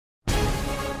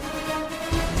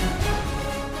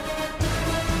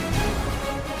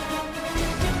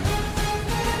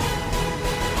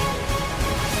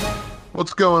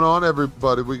What's going on,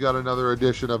 everybody? We got another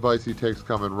edition of Icy Takes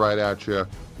coming right at you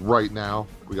right now.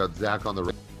 We got Zach on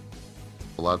the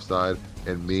left side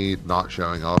and me not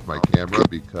showing off my camera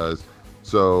because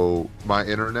my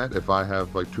internet, if I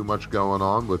have like too much going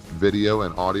on with video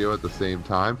and audio at the same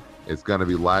time, it's going to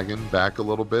be lagging back a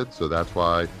little bit. So that's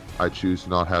why I choose to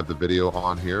not have the video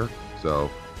on here. So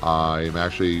I'm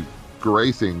actually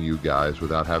gracing you guys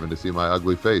without having to see my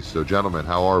ugly face. So gentlemen,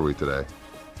 how are we today?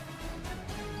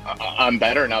 I'm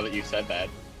better now that you said that.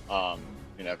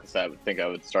 Because I would think I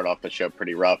would start off the show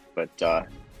pretty rough, but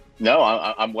no,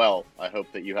 I'm well. I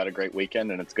hope that you had a great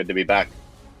weekend, and it's good to be back.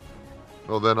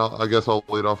 Well, then I guess I'll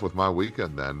lead off with my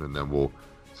weekend then, and then we'll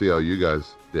see how you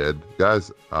guys did.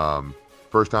 Guys,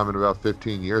 first time in about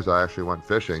 15 years I actually went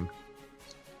fishing.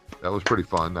 That was pretty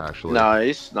fun, actually.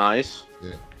 Nice.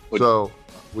 Yeah. So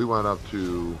we went up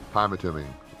to Pymatuming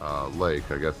Lake.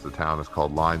 I guess the town is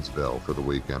called Linesville for the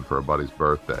weekend for a buddy's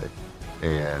birthday.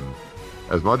 And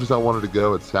as much as I wanted to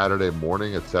go at Saturday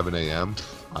morning at 7 a.m.,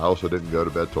 I also didn't go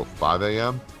to bed till 5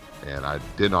 a.m. And I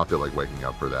did not feel like waking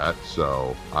up for that.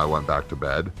 So I went back to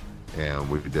bed and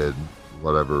we did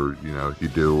whatever, you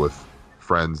do with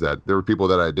friends there were people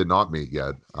that I did not meet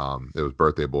yet. It was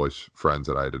birthday boys' friends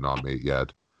that I did not meet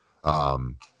yet.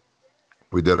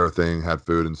 We did our thing, had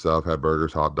food and stuff, had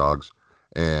burgers, hot dogs.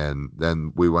 And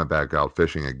then we went back out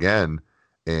fishing again,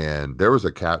 and there was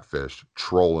a catfish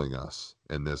trolling us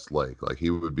in this lake. Like, he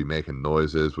would be making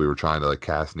noises. We were trying to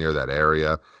cast near that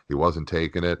area. He wasn't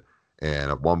taking it.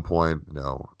 And at one point,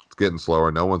 it's getting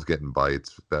slower. No one's getting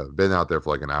bites. Been out there for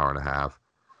like an hour and a half.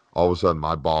 All of a sudden,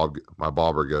 my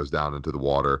bobber goes down into the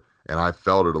water, and I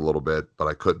felt it a little bit, but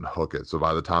I couldn't hook it. So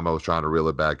by the time I was trying to reel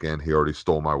it back in, he already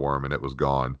stole my worm, and it was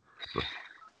gone.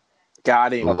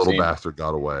 Got him. The little bastard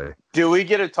got away. Do we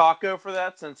get a taco for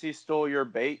that since he stole your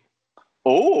bait?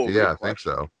 Oh, yeah, I think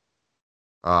so.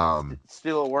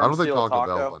 Steal a worm. I don't think steal Taco a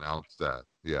taco. Bell announced that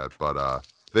yet, but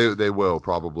they will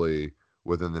probably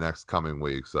within the next coming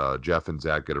weeks. Jeff and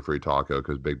Zach get a free taco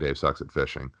because Big Dave sucks at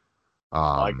fishing.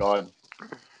 my God.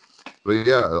 But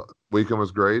yeah, weekend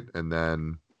was great, and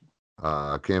then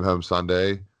came home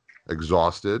Sunday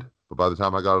exhausted. But by the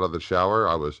time I got out of the shower,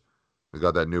 I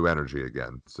got that new energy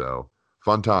again. So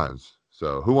fun times.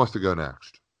 So who wants to go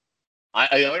next?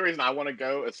 The only reason I want to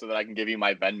go is so that I can give you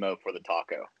my Venmo for the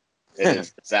taco. It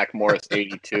is Zach Morris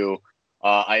 82.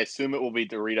 I assume it will be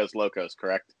Doritos Locos,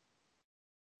 correct?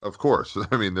 Of course.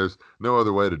 I mean, there's no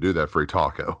other way to do that free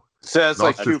taco. So it's Not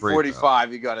like supreme,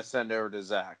 $2.45. You got to send over to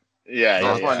Zach.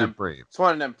 Yeah. Supreme. It's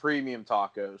one of them premium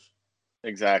tacos.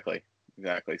 Exactly.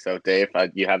 So, Dave,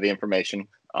 you have the information.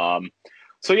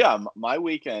 So yeah, my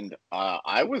weekend,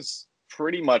 I was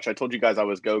pretty much. I told you guys I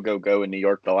was go in New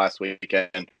York the last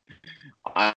weekend.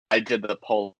 I did the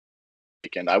polar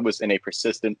weekend. I was in a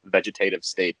persistent vegetative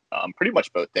state pretty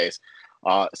much both days.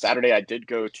 Saturday, I did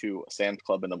go to Sam's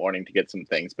Club in the morning to get some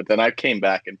things, but then I came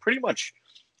back and pretty much,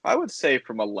 I would say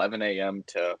from 11 a.m.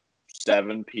 to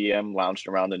 7 p.m. lounged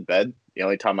around in bed. The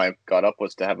only time I got up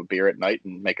was to have a beer at night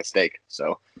and make a steak.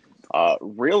 So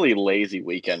really lazy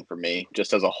weekend for me,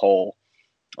 just as a whole.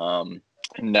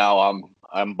 Now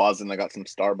I'm buzzing. I got some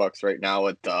Starbucks right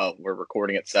now. We're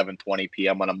recording at 7:20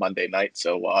 p.m. on a Monday night,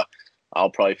 so I'll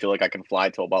probably feel like I can fly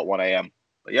till about 1 a.m.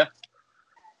 But yeah.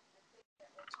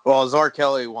 Well, as R.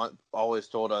 Kelly always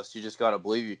told us, you just got to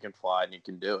believe you can fly and you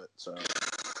can do it. So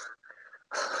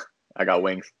I got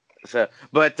wings.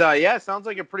 But yeah, it sounds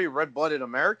like a pretty red-blooded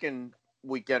American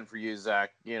weekend for you,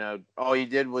 Zach. All you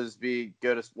did was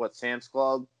go to Sam's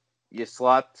Club. You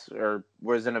slept or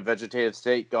was in a vegetative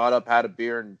state, got up, had a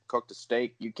beer, and cooked a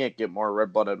steak. You can't get more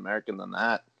red-blooded American than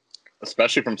that.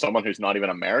 Especially from someone who's not even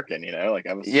American, Like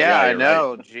I was. Yeah, I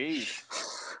know. Right. Jeez.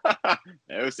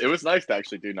 It was nice to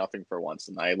actually do nothing for once,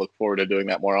 and I look forward to doing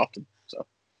that more often. So.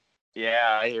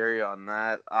 Yeah, I hear you on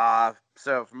that.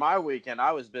 So for my weekend,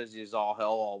 I was busy as all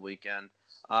hell all weekend.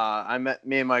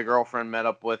 Me and my girlfriend met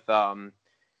up with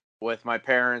my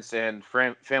parents and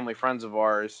family friends of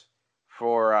ours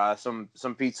for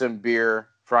some pizza and beer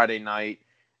Friday night.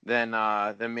 Then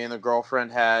me and the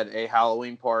girlfriend had a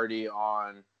Halloween party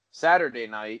on Saturday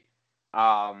night.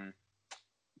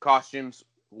 Costumes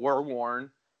were worn.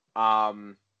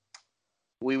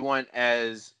 We went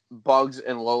as Bugs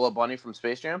and Lola Bunny from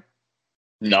Space Jam.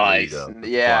 Nice.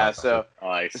 Yeah.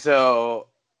 Nice. So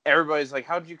everybody's like,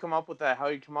 "How'd you come up with that? How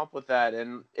did you come up with that?"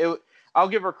 And I'll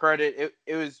give her credit.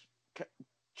 It was,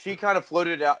 she kind of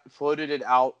floated it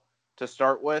out to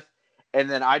start with, and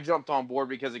then I jumped on board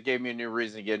because it gave me a new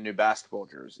reason to get a new basketball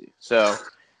jersey. So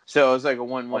it was like a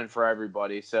win-win for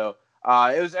everybody. So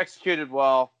it was executed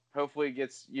well. Hopefully, it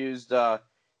gets used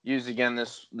use again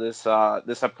this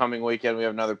upcoming weekend. We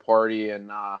have another party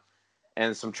and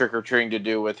some trick or treating to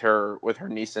do with her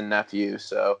niece and nephew.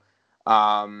 So,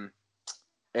 and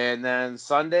then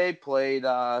Sunday played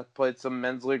some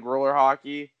men's league roller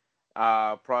hockey.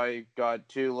 Probably got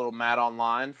 2 little mad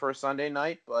online for a Sunday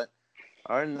night, but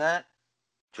other than that,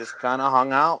 just kind of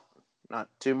hung out. Not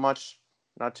too much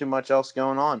else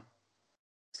going on.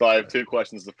 So I have 2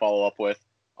 questions to follow up with.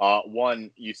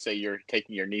 One, you say you're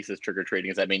taking your niece's trick or treating.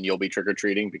 Does that mean you'll be trick or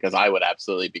treating? Because I would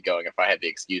absolutely be going if I had the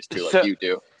excuse to, like you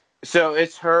do. So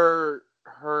it's her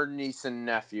niece and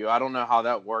nephew. I don't know how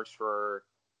that works for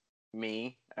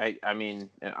me. I mean,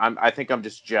 I think I'm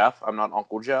just Jeff. I'm not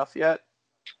Uncle Jeff yet.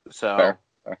 So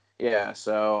Fair. yeah.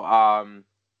 So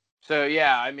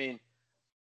yeah. I mean,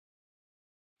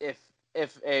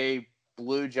 if a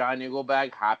blue giant eagle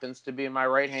bag happens to be in my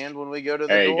right hand when we go to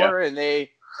the door, and they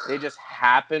just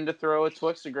happen to throw a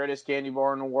Twix, the greatest candy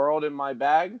bar in the world, in my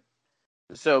bag,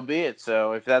 so be it.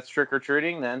 So if that's trick or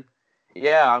treating, then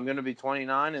yeah, I'm gonna be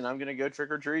 29 and I'm gonna go trick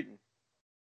or treating.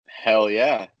 Hell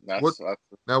yeah!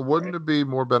 Now, wouldn't it be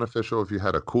more beneficial if you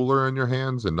had a cooler in your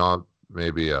hands and not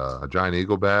maybe a giant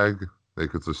eagle bag? They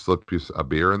could just slip you a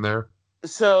beer in there.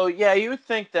 So yeah, you would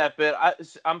think that, but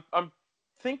I'm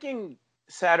thinking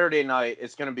Saturday night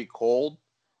it's gonna be cold,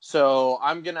 so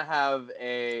I'm gonna have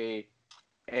a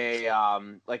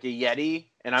like a Yeti,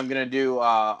 and I'm gonna do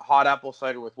hot apple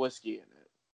cider with whiskey in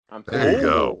it. There you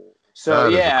go.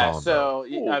 So that yeah, so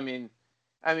I mean,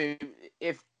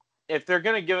 if they're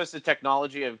gonna give us the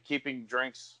technology of keeping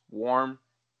drinks warm,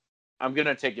 I'm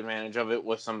gonna take advantage of it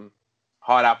with some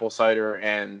hot apple cider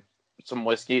and some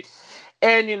whiskey.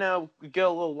 And, we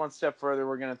go a little one step further.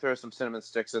 We're going to throw some cinnamon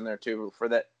sticks in there, too, for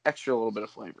that extra little bit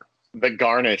of flavor. The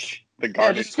garnish.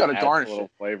 Yeah, just got to garnish a little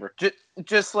flavor.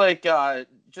 Just like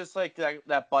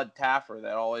that Bud Taffer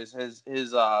that always, his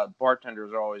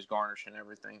bartenders are always garnishing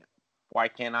everything. Why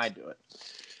can't I do it?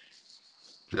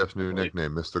 Jeff's new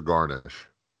nickname, Mr. Garnish.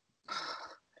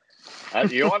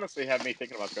 You honestly have me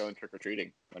thinking about going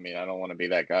trick-or-treating. I mean, I don't want to be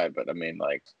that guy, but I mean,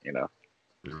 like,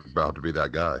 You're about to be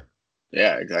that guy.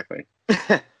 Yeah, exactly.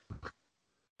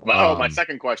 My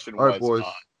second question was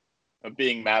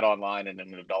being mad online in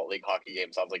an adult league hockey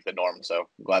game sounds like the norm. So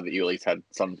I'm glad that you at least had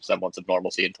some semblance of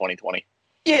normalcy in 2020.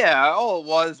 Yeah, all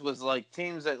it was like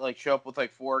teams that like show up with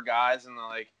like 4 guys and they're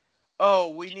like, oh,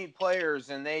 we need players,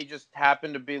 and they just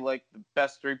happen to be like the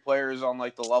best 3 players on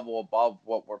like the level above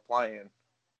what we're playing,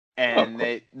 and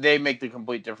they make the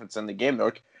complete difference in the game. They're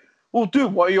like, well,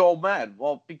 dude, why are you all mad?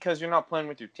 Well, because you're not playing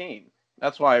with your team.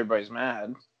 That's why everybody's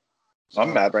mad. So,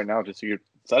 I'm mad right now just so you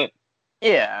said it.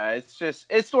 Yeah,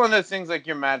 it's one of those things like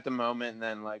you're mad at the moment, and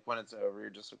then like when it's over, you're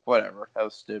just like, whatever. That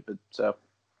was stupid. So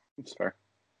it's fair.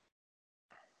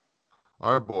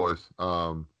 All right, boys.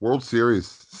 World Series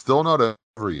still not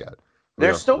over yet.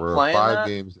 They're still playing. 5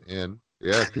 games in.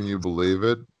 Yeah, can you believe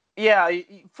it? Yeah.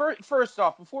 First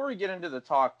off, before we get into the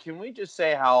talk, can we just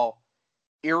say how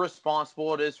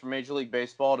irresponsible it is for Major League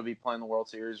Baseball to be playing the World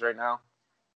Series right now?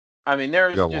 I mean,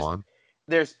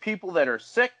 there's people that are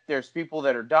sick. There's people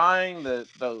that are dying.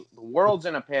 The world's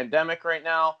in a pandemic right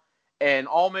now, and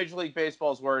all Major League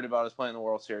Baseball is worried about is playing the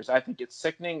World Series. I think it's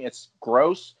sickening. It's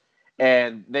gross,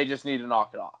 and they just need to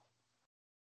knock it off.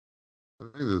 I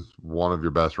think this is one of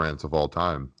your best rants of all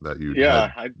time that you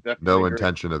had no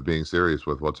intention of being serious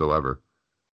with whatsoever.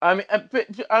 I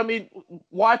mean,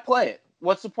 why play it?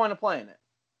 What's the point of playing it?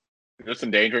 Just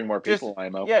endangering more people,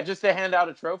 IMO. Yeah, just to hand out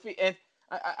a trophy. And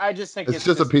I just think it's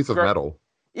just a piece of metal.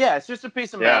 Yeah, it's just a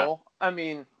piece of metal. I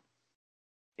mean,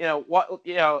 now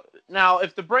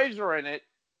if the Braves are in it,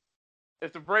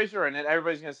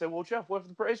 everybody's gonna say, "Well, Jeff, what if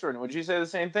the Braves are in it?" Would you say the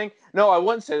same thing? No, I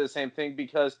wouldn't say the same thing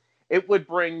because it would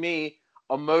bring me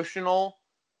emotional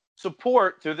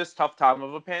support through this tough time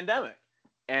of a pandemic.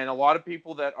 And a lot of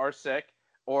people that are sick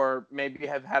or maybe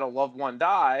have had a loved one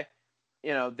die,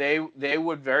 they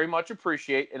would very much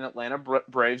appreciate an Atlanta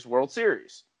Braves World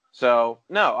Series. So,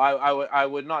 no, I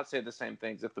would not say the same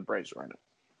things if the Braves were in it.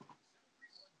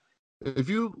 If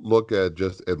you look at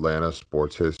just Atlanta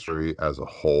sports history as a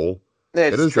whole,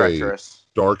 it is treacherous.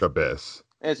 A dark abyss.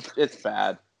 It's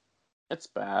bad. It's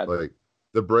bad. Like,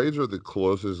 the Braves are the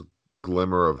closest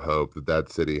glimmer of hope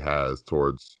that city has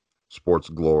towards sports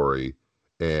glory,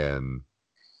 and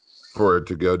for it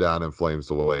to go down in flames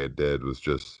the way it did was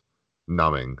just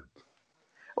numbing.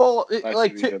 Well,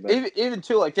 even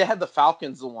too, like they had the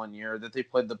Falcons the one year that they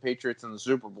played the Patriots in the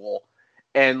Super Bowl,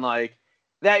 and like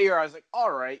that year I was like,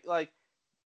 all right, like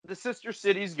the sister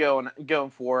city's going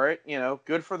for it,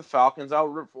 good for the Falcons. I'll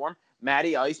root for him.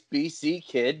 Matty Ice, BC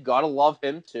kid, gotta love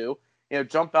him too.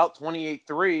 Jump out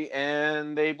 28-3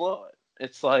 and they blow it.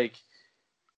 It's like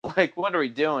Like, what are we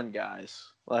doing, guys?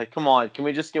 Like, come on, can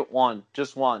we just get one?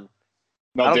 Just one. I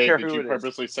Now, don't Dave, care did who you it is.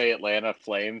 purposely say Atlanta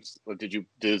Flames? Or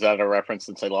is that a reference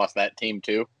since they lost that team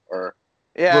too? Or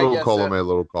Yeah, I Little guess column so. A,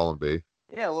 little column B.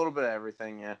 Yeah, a little bit of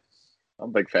everything. Yeah, I'm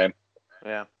a big fan.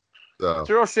 yeah. So, It's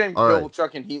a real shame all right.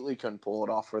 Kovalchuk and Heatley couldn't pull it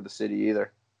off for the city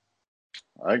either.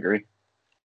 I agree.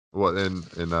 What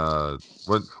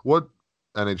what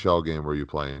NHL game were you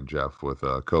playing, Jeff, with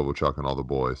Kovalchuk and all the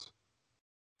boys?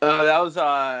 That was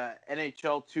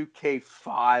NHL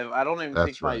 2K5. I don't even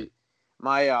That's think right.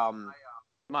 my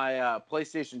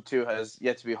PlayStation 2 has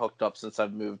yet to be hooked up since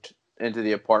I've moved into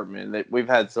the apartment. We've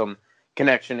had some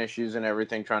connection issues and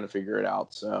everything trying to figure it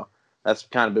out. So that's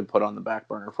kind of been put on the back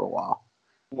burner for a while.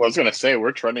 Well, I was gonna say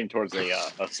we're trending towards a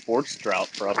sports drought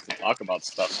for us to talk about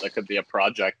stuff that could be a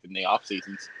project in the off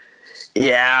seasons.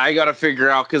 Yeah, I got to figure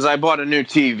out because I bought a new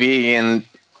TV and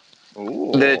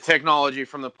Ooh. the technology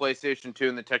from the PlayStation 2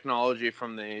 and the technology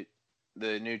from the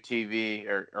new TV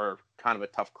are kind of a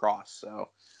tough cross. So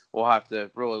we'll have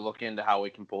to really look into how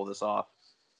we can pull this off.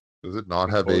 Does it not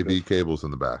have AV cables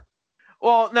in the back?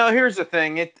 Well, no, here's the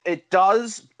thing. It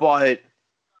does, but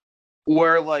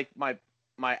where like my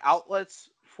outlets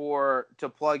to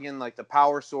plug in like the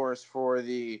power source for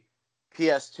the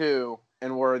PS2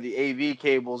 and where the AV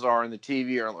cables are in the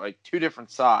TV are like two different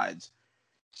sides.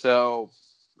 So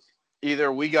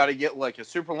either we got to get like a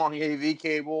super long AV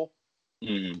cable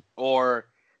or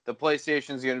the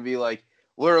PlayStation's going to be like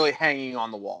literally hanging on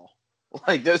the wall.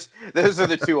 Like those are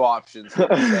the two options. So.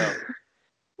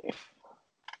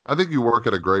 I think you work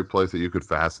at a great place that you could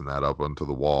fasten that up onto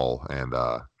the wall and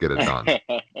get it done.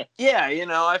 Yeah,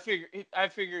 I figure,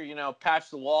 patch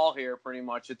the wall here pretty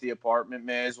much at the apartment.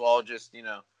 May as well just,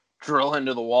 drill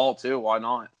into the wall too. Why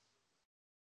not?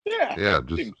 Yeah,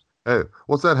 just hey,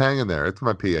 what's that hanging there? It's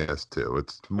my PS2.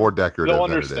 It's more decorative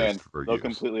than it is for They'll use.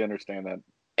 completely understand that.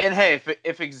 And hey,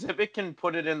 if Exhibit can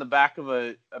put it in the back of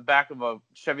a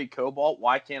Chevy Cobalt,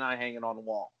 why can't I hang it on the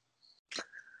wall?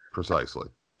 Precisely.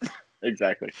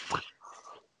 Exactly.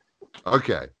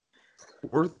 Okay.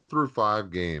 We're through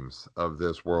 5 games of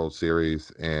this World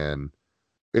Series, and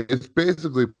it's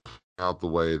basically out the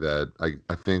way that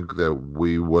I think that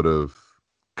we would have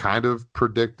kind of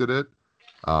predicted it,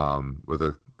 with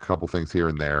a couple things here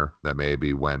and there that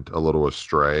maybe went a little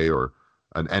astray or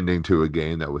an ending to a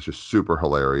game that was just super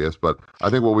hilarious. But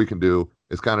I think what we can do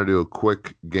is kind of do a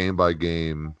quick game by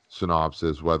game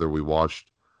synopsis, whether we watched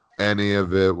any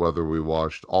of it, whether we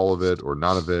watched all of it or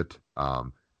none of it,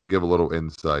 give a little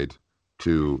insight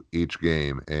to each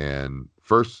game. And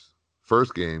first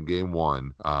game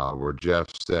 1, where Jeff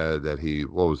said that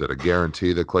a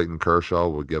guarantee that Clayton Kershaw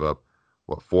would give up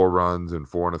 4 runs in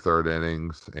 4 1/3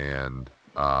 innings and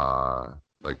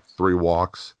like 3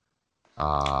 walks.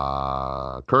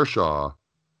 Kershaw,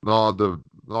 not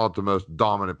the most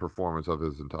dominant performance of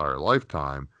his entire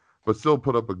lifetime, but still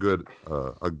put up a good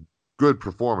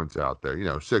performance out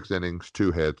there. 6 innings,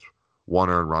 2 hits, 1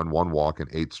 earned run, 1 walk, and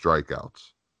 8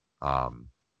 strikeouts.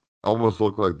 Almost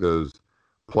look like those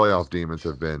playoff demons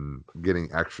have been getting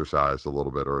exercised a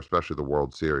little bit, or especially the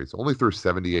World Series. Only threw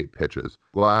 78 pitches.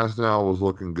 Glasnow was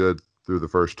looking good through the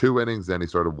first 2 innings. Then he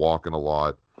started walking a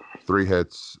lot. 3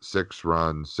 hits, 6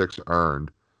 runs, 6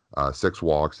 earned, 6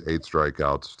 walks, 8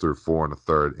 strikeouts through 4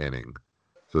 1/3 inning.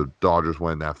 So Dodgers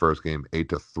win that first game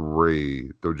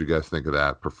 8-3. What did you guys think of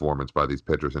that performance by these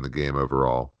pitchers in the game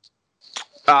overall?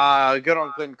 Good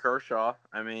on Clayton Kershaw.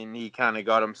 I mean, he kind of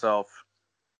got himself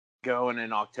going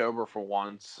in October for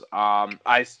once.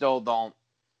 I still don't.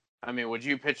 I mean, would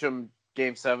you pitch him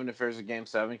Game 7 if there's a Game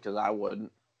 7? Because I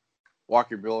wouldn't.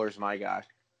 Walker Buehler's my guy.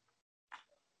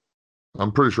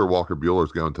 I'm pretty sure Walker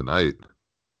Buehler's going tonight.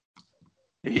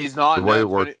 He's not. The way it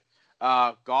works.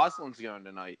 Gosselin's going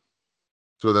tonight.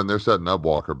 So then they're setting up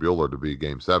Walker Buehler to be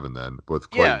Game 7 then, with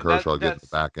Clayton Kershaw getting the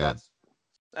back end.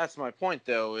 That's my point,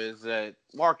 though, is that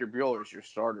Walker Buehler's your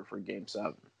starter for Game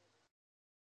 7.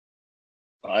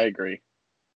 I agree.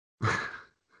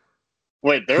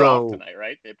 Wait, they're off tonight,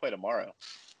 right? They play tomorrow.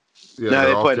 Yeah, no,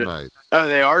 they're off tonight. Oh,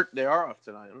 they are? They are off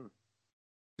tonight.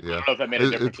 Yeah. I don't know if that made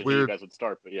a difference if you guys would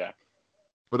start, but yeah.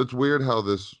 But it's weird how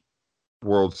this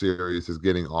World Series is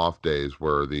getting off days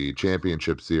where the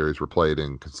championship series were played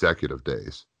in consecutive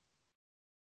days.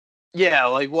 Yeah,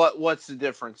 like what's the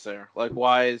difference there? Like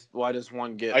why does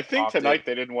one get I think tonight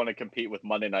they didn't want to compete with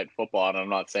Monday Night Football, and I'm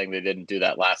not saying they didn't do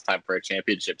that last time for a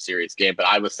championship series game, but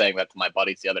I was saying that to my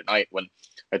buddies the other night when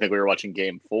I think we were watching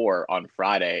Game 4 on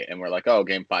Friday, and we're like, oh,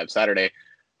 Game 5 Saturday.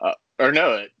 Or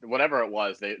no, whatever it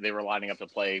was, they were lining up to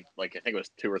play, like, I think it was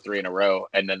 2 or 3 in a row,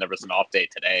 and then there was an off day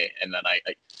today, and then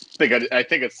I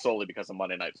think it's solely because of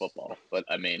Monday Night Football, but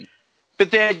I mean... But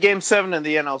they had Game 7 in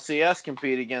the NLCS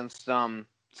compete against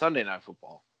Sunday Night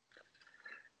Football.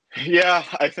 Yeah,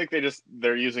 I think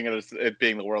they're using it as it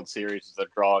being the World Series as a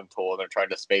drawing tool, and they're trying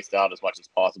to space it out as much as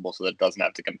possible so that it doesn't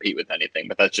have to compete with anything.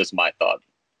 But that's just my thought.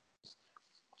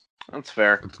 That's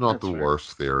fair. It's not That's the fair.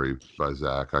 worst theory by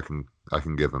Zach. I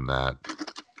can give him that.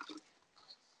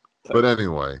 But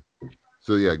anyway,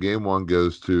 so yeah, game 1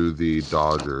 goes to the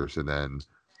Dodgers, and then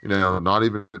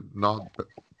not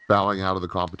bowing out of the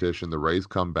competition, the Rays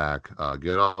come back,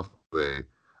 get off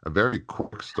a very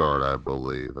quick start, I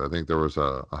believe. I think there was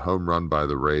a home run by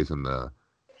the Rays in the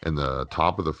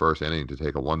top of the first inning to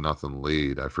take a 1-0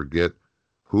 lead. I forget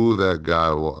who that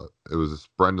guy was. It was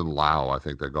Brendan Lau, I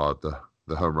think, that got the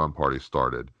home run party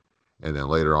started, and then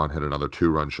later on hit another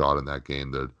 2-run shot in that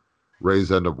game. The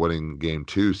Rays end up winning game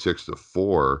 2,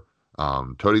 6-4.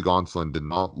 Tony Gonsolin did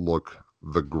not look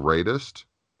the greatest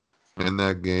in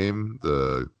that game.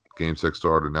 The game 6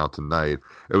 started now tonight.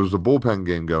 It was a bullpen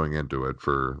game going into it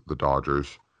for the Dodgers.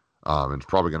 It's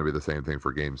probably going to be the same thing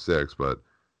for game 6, but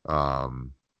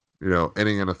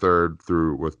inning and a third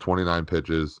through with 29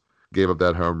 pitches, gave up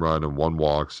that home run and 1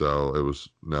 walk. So it was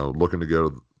looking to go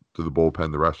to the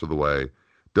bullpen the rest of the way.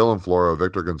 Dylan Floro,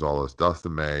 Victor Gonzalez,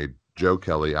 Dustin May, Joe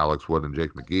Kelly, Alex Wood, and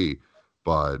Jake McGee.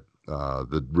 But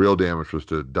the real damage was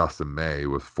to Dustin May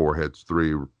with 4 hits,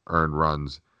 3 earned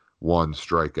runs, 1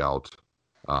 strikeout,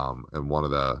 and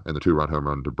the 2-run home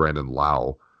run to Brandon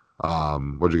Lau.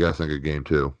 What do you guys think of game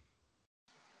 2?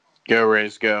 Go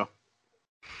Rays, go.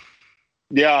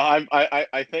 Yeah,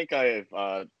 I think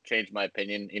I've changed my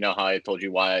opinion. You know how I told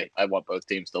you why I want both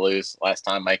teams to lose last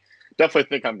time. I definitely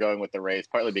think I'm going with the Rays,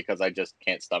 partly because I just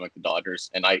can't stomach the Dodgers,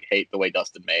 and I hate the way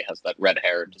Dustin May has that red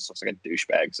hair and just looks like a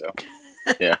douchebag. So,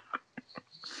 yeah.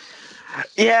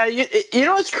 Yeah, you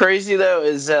know what's crazy though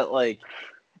is that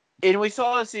and we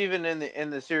saw this even in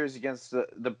the series against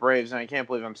the Braves, and I can't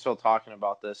believe I'm still talking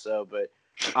about this though, but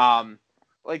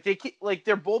they keep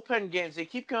their bullpen games, they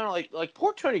keep going like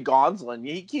poor Tony Gonsolin,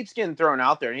 he keeps getting thrown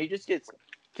out there and he just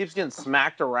keeps getting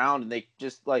smacked around, and they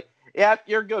just yeah,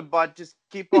 you're good, bud, just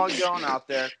keep on going out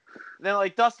there. And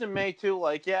then Dustin May too,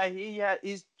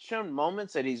 he's shown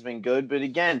moments that he's been good, but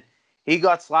again, he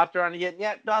got slapped around again.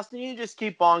 Yeah, Dustin, you just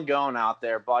keep on going out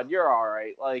there, bud. You're all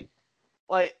right.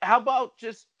 How about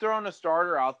just throwing a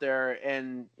starter out there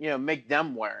and make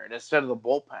them wear it instead of the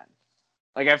bullpen?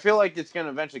 I feel like it's going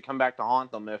to eventually come back to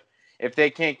haunt them if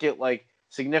they can't get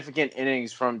significant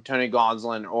innings from Tony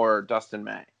Gonsolin or Dustin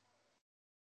May.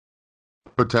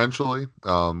 Potentially.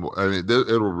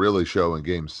 It'll really show in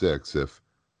game 6 if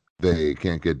they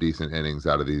can't get decent innings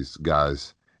out of these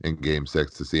guys in game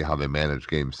 6 to see how they manage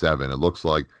game 7. It looks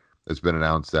like it's been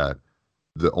announced that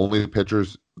the only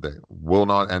pitchers that will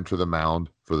not enter the mound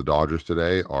for the Dodgers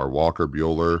today are Walker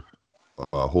Buehler,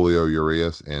 Julio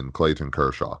Urias, and Clayton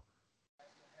Kershaw.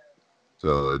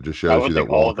 So it just shows you that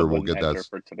Walker will get that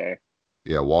for today.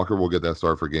 Yeah, Walker will get that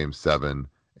start for game 7,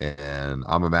 and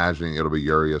I'm imagining it'll be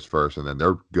Urias first, and then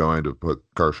they're going to put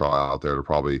Kershaw out there to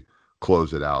probably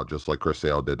close it out, just like Chris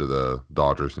Sale did to the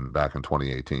Dodgers back in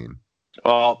 2018.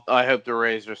 Well, I hope the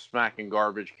Rays are smacking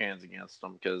garbage cans against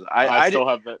them, because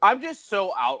I'm just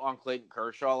so out on Clayton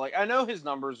Kershaw. I know his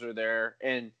numbers are there,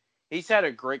 and he's had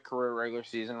a great career regular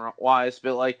season wise,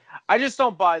 but I just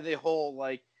don't buy the whole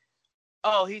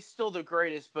oh, he's still the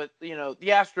greatest, but the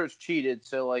Astros cheated,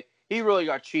 so he really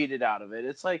got cheated out of it.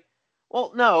 It's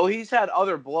well, no, he's had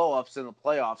other blow-ups in the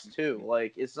playoffs too.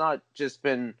 It's not just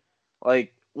been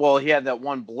well, he had that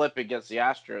one blip against the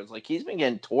Astros. He's been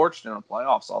getting torched in the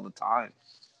playoffs all the time.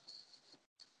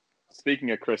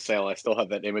 Speaking of Chris Sale, I still have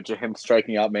that image of him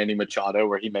striking out Manny Machado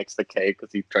where he makes the K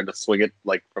because he tried to swing it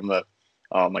from the.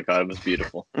 Oh my God, it was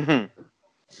beautiful. One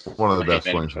of the best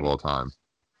swings of all time.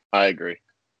 I agree.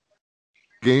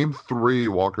 Game 3,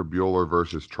 Walker Buehler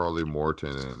versus Charlie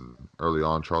Morton, and early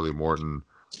on, Charlie Morton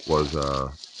was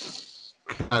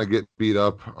kind of get beat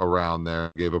up around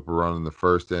there. Gave up a run in the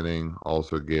first inning.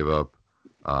 Also gave up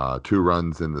 2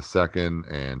 runs in the second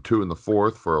and 2 in the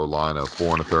fourth for a line of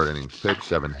 4 1/3 innings pitched,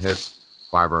 7 hits,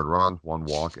 5 earned runs, 1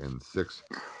 walk, and 6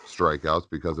 strikeouts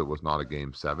because it was not a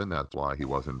game 7. That's why he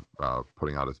wasn't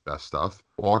putting out his best stuff.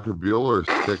 Walker Buehler,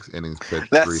 6 innings pitched,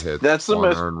 3 hits, that's the 1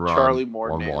 most earned run, Charlie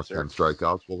Morton 1 walk, answer. 10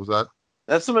 strikeouts. What was that?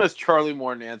 That's the most Charlie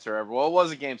Morton answer ever. Well, it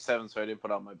was a game 7, so I didn't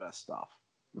put out my best stuff.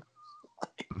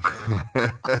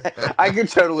 I could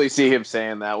totally see him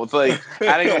saying that with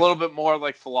adding a little bit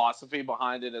more philosophy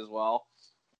behind it as well.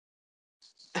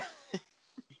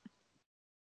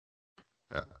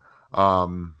 Yeah.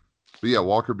 But yeah,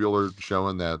 Walker Buehler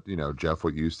showing that, Jeff,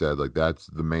 what you said, that's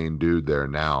the main dude there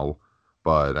now.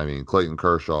 But I mean, Clayton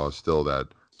Kershaw is still that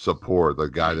support, the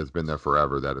guy that's been there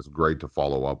forever, that is great to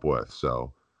follow up with.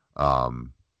 So,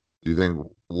 do you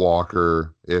think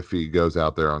Walker, if he goes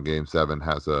out there on Game 7,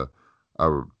 has an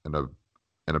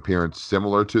appearance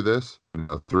similar to this?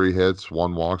 3 hits,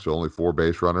 1 walk, so only 4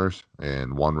 base runners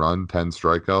and 1 run, 10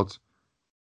 strikeouts.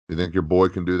 Do you think your boy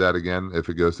can do that again if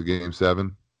it goes to Game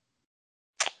 7?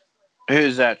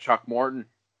 Who's that? Chuck Morton?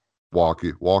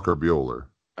 Walker Buehler.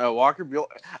 Walker Buehler.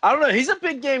 I don't know. He's a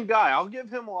big game guy. I'll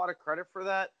give him a lot of credit for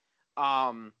that.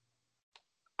 I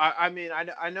mean,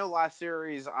 I know last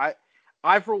series,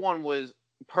 I for one was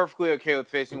perfectly okay with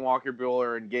facing Walker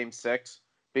Buehler in Game 6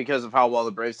 because of how well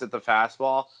the Braves hit the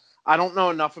fastball. I don't know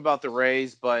enough about the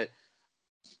Rays, but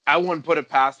I wouldn't put it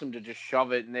past them to just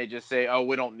shove it and they just say, "Oh,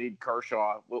 we don't need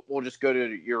Kershaw. We'll just go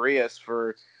to Urias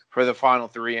for the final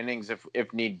 3 innings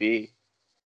if need be."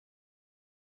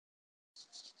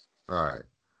 All right.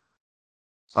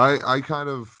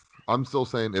 I'm still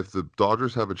saying if the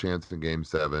Dodgers have a chance in Game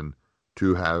 7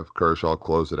 to have Kershaw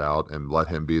close it out and let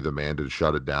him be the man to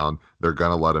shut it down, they're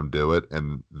gonna let him do it,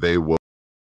 and they will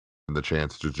have the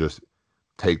chance to just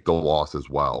take the loss as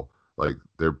well. Like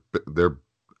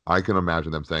I can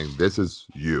imagine them saying, "This is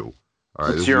you. All right,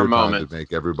 It's this is your your time moment." to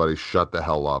make everybody shut the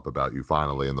hell up about you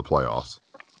finally in the playoffs."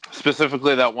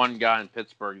 Specifically, that one guy in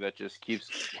Pittsburgh that just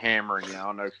keeps hammering you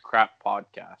on a crap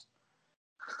podcast.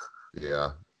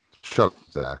 Yeah, shut up,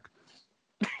 Zach.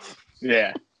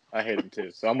 Yeah, I hate him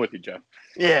too. So I'm with you, Jeff.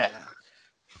 Yeah.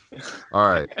 All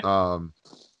right.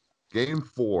 Game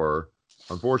 4,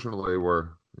 unfortunately,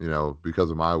 because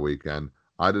of my weekend,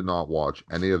 I did not watch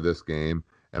any of this game,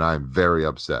 and I'm very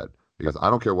upset because I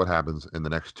don't care what happens in the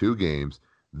next 2 games.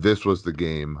 This was the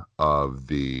game of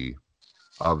the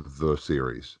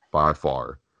series by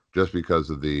far, just because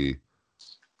of the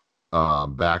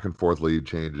back and forth lead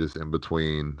changes in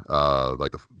between,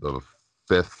 like the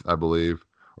 5th, I believe,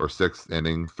 or 6th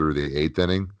inning through the 8th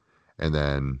inning, and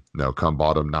then come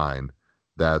bottom 9,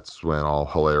 that's when all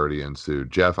hilarity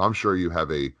ensued. Jeff, I'm sure you have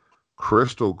a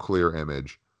crystal clear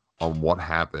image on what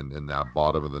happened in that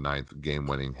bottom of the 9th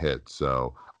game-winning hit.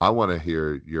 So I want to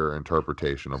hear your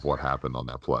interpretation of what happened on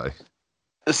that play.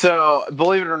 So,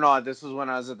 believe it or not, this was when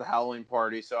I was at the Halloween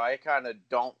party, so I kind of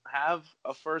don't have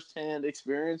a first-hand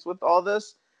experience with all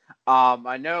this. All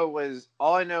I know is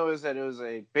that it was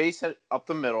a base hit up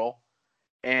the middle,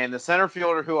 and the center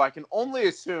fielder, who I can only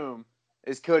assume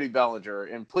is Cody Bellinger,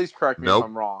 and please correct me if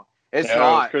I'm wrong. It's No,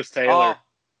 not. it was Chris Taylor.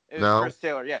 It was Chris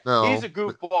Taylor. Yeah, No. he's a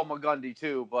goofball McGundy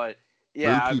too, but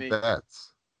yeah, Mookie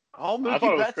Betts. Mookie I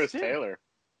thought it was Betts Chris too. Taylor.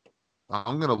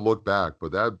 I'm gonna look back,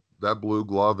 but that blue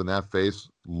glove and that face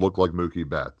looked like Mookie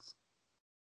Betts.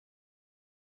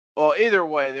 Well, either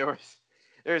way,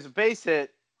 there's a base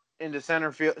hit into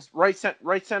center field, right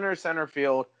center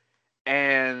field,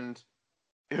 and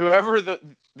whoever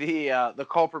the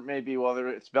culprit may be, whether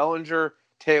it's Bellinger,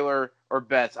 Taylor, or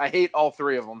Betts, I hate all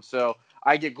 3 of them, so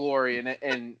I get glory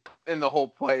in the whole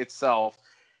play itself.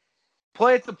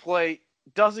 Play at the plate,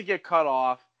 doesn't get cut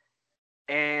off,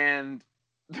 and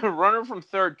the runner from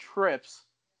third trips,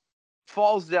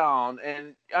 falls down,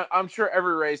 and I'm sure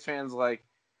every Rays fan's like,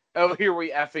 "Oh, here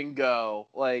we effing go!"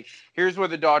 Like, here's where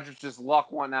the Dodgers just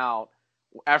luck one out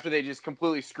after they just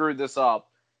completely screwed this up.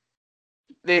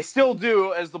 They still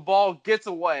do as the ball gets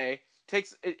away.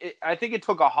 I think it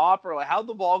took a hop, or like, how'd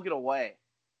the ball get away?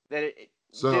 All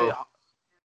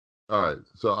right.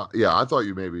 So yeah, I thought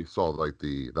you maybe saw like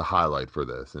the highlight for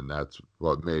this, and that's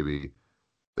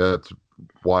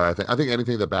why I think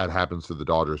anything that bad happens to the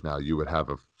Dodgers now, you would have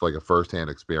a first-hand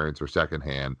experience or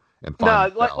second-hand and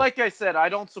find like I said, I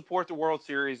don't support the World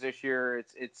Series this year.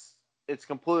 It's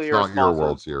completely not your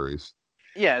World Series.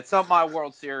 Yeah, it's not my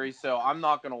World Series, so I'm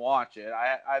not going to watch it.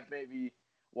 I've maybe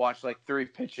watched like 3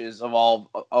 pitches of all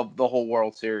of the whole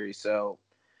World Series. So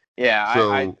yeah,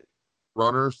 so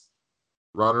runners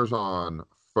on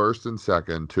first and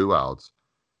second, 2 outs.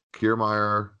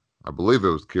 Kiermaier, I believe it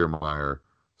was Kiermaier,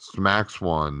 smacks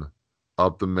one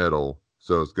up the middle,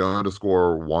 so it's going to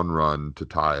score 1 run to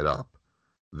tie it up.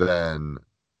 Then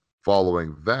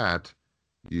following that,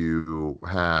 you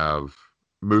have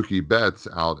Mookie Betts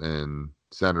out in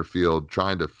center field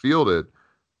trying to field it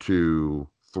to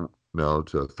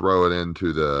throw it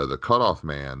into the cutoff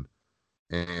man,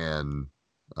 and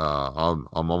I'm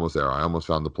almost there. I almost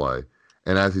found the play,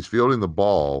 and as he's fielding the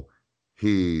ball,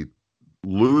 he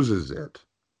loses it.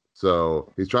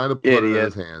 So he's trying to put it in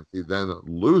his hands. He then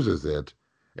loses it,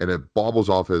 and it bobbles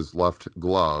off his left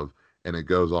glove, and it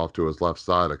goes off to his left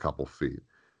side a couple feet.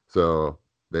 So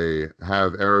they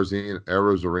have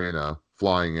Arozarena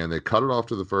flying in. They cut it off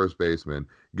to the first baseman,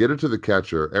 get it to the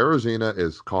catcher. Arozarena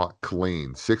is caught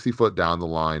clean, 60 foot down the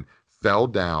line, fell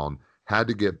down, had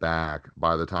to get back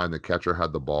by the time the catcher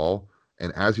had the ball.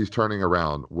 And as he's turning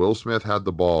around, Will Smith had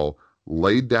the ball,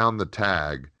 laid down the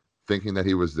tag, thinking that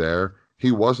he was there.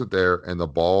 He wasn't there, and the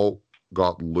ball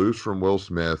got loose from Will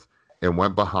Smith and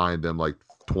went behind him like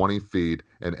 20 feet,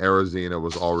 and Arizona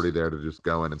was already there to just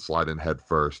go in and slide in head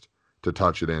first to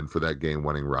touch it in for that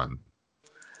game-winning run.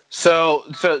 So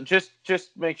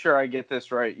just make sure I get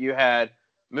this right. You had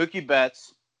Mookie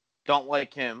Betts, don't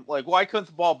like him. Like, why couldn't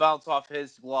the ball bounce off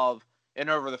his glove and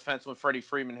over the fence when Freddie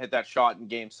Freeman hit that shot in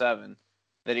Game 7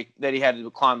 that he had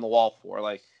to climb the wall for?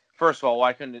 Like, first of all,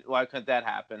 why couldn't that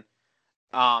happen?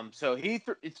 So he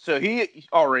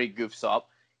already goofs up.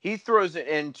 He throws it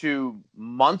into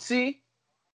Muncy.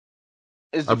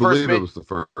 I believe it was the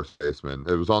first baseman.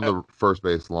 It was on the first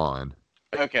base line.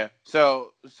 Okay,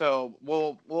 so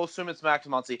we'll assume it's Max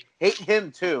Muncy. Hate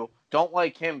him too. Don't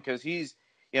like him because he's,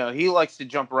 he likes to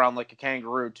jump around like a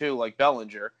kangaroo too, like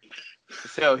Bellinger.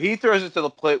 So he throws it to the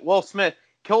plate. Will Smith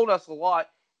killed us a lot.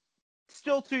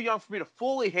 Still too young for me to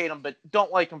fully hate him, but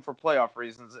don't like him for playoff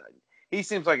reasons. He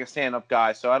seems like a stand-up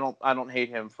guy, so I don't hate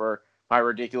him for my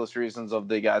ridiculous reasons of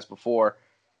the guys before.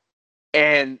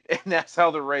 And that's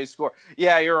how the Rays score.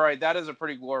 Yeah, you're right. That is a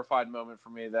pretty glorified moment for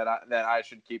me that I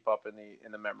should keep up in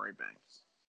the memory banks.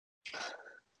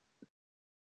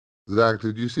 Zach,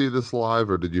 did you see this live,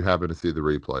 or did you happen to see the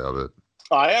replay of it?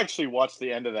 I actually watched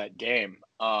the end of that game.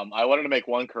 I wanted to make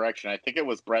one correction. I think it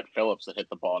was Brett Phillips that hit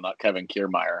the ball, not Kevin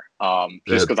Kiermaier.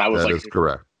 Just because I was that is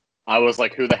correct. I was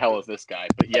like, who the hell is this guy?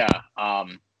 But yeah,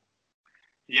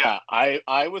 yeah,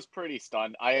 I was pretty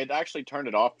stunned. I had actually turned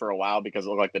it off for a while because it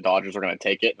looked like the Dodgers were going to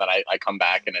take it. And then I come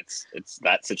back and it's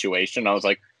that situation. I was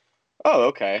like, oh,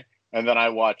 okay. And then I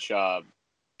watch a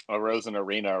Rosen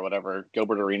Arena or whatever,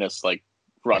 Gilbert Arenas, like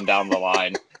run down the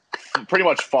line, pretty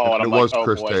much fall. And it I'm was like, oh,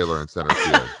 Chris boy. Taylor in center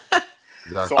field.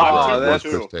 That's So right. It was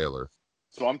two. Chris Taylor.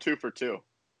 So I'm 2 for 2.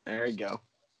 There you go.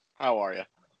 How are you?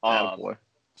 Boy.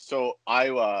 So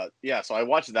I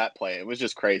watched that play. It was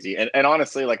just crazy. And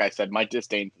honestly, like I said, my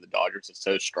disdain for the Dodgers is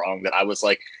so strong that I was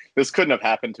like, this couldn't have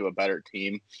happened to a better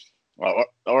team or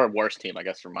a worse team, I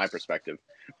guess, from my perspective.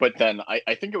 But then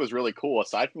I think it was really cool.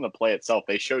 Aside from the play itself,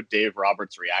 they showed Dave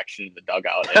Roberts' reaction in the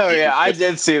dugout. Oh, yeah, I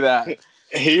did see that.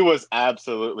 He was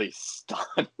absolutely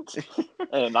stunned.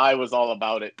 And I was all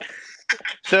about it.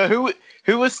 So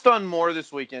who was stunned more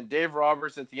this weekend? Dave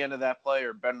Roberts at the end of that play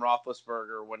or Ben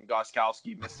Roethlisberger when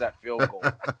Gostkowski missed that field goal?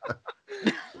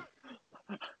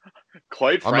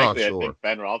 Quite frankly, sure. I think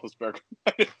Ben Roethlisberger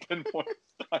might have been more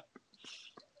stunned.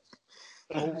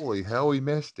 Holy hell, he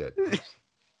missed it.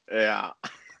 Yeah.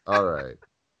 All right.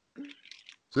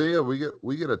 So yeah,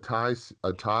 we get a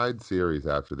tied series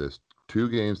after this,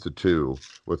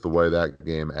 2-2 with the way that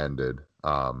game ended.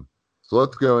 So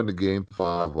let's go into Game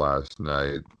 5 last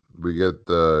night. We get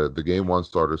the Game 1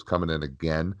 starters coming in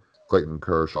again. Clayton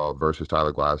Kershaw versus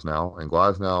Tyler Glasnow. And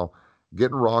Glasnow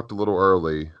getting rocked a little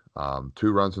early.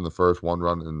 2 runs in the first, 1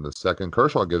 run in the second.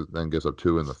 Kershaw then gives up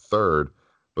 2 in the third,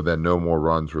 but then no more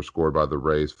runs were scored by the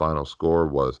Rays. Final score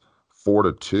was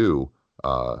 4-2.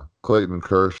 Clayton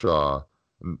Kershaw,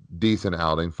 decent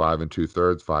outing, 5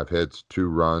 2/3, 5 hits, 2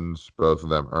 runs, both of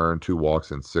them earned, 2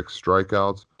 walks and 6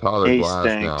 strikeouts. Tyler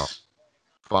Glasnow,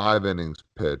 5 innings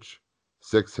pitch,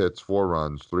 6 hits, 4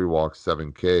 runs, 3 walks,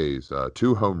 7 Ks,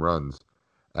 2 home runs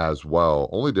as well.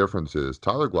 Only difference is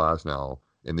Tyler Glasnow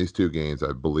in these 2 games,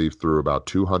 I believe, threw about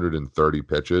 230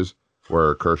 pitches,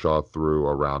 where Kershaw threw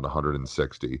around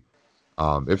 160.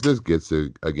 If this gets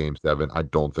to a Game 7, I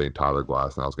don't think Tyler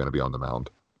Glasnow is going to be on the mound.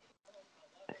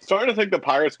 Starting to think the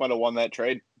Pirates might have won that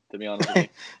trade, to be honest with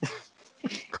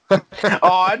you.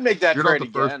 Oh, I'd make that You're trade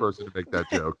not the first person to make that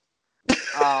joke.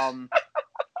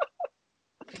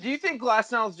 Do you think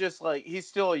Glasnow's just like he's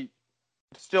still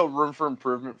room for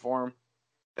improvement for him?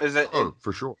 Is it? Oh,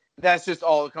 for sure. That's just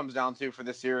all it comes down to for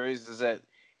the series. Is that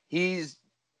he's?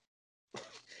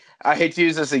 I hate to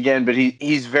use this again, but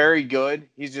he's very good.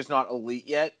 He's just not elite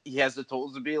yet. He has the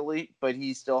tools to be elite, but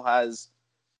he still has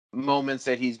moments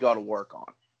that he's got to work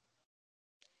on.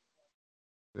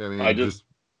 I mean, just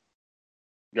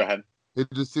go ahead. It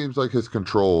just seems like his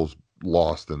control's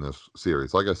lost in this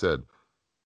series. Like I said,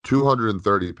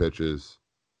 230 pitches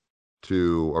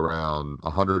to around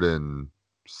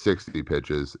 160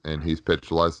 pitches, and he's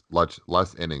pitched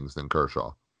less innings than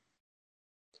Kershaw.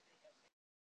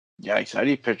 Yikes, how do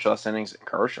you pitch less innings than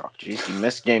Kershaw? Jeez, he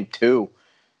missed Game 2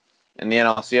 in the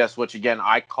NLCS, which, again,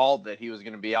 I called that he was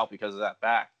going to be out because of that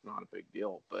back. Not a big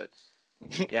deal, but,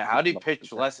 yeah, how do you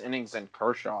pitch less innings than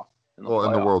Kershaw? In the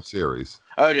World Series.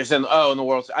 Oh, just in the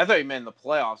World Series. I thought you meant in the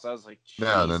playoffs. I was like,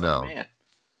 no. Man.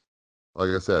 Like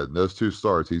I said, those 2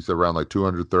 starts, he's around like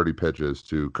 230 pitches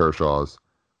to Kershaw's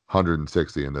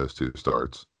 160 in those 2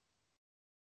 starts.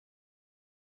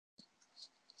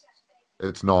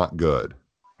 It's not good.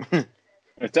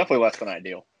 It's definitely less than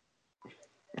ideal.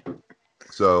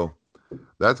 So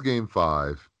that's game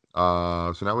 5.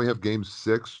 So now we have game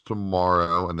 6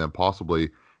 tomorrow, and then possibly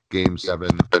game 7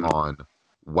 on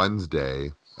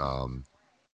Wednesday.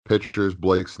 Pitchers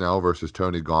Blake Snell versus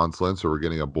Tony Gonsolin. So we're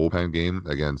getting a bullpen game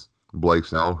against Blake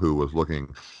Snell, who was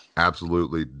looking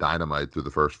absolutely dynamite through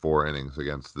the first 4 innings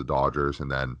against the Dodgers,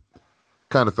 and then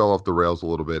kind of fell off the rails a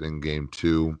little bit in game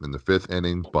 2 in the 5th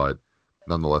inning, but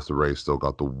nonetheless, the Rays still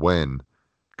got the win.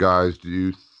 Guys, do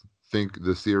you think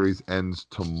the series ends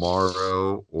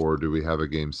tomorrow, or do we have a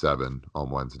game 7 on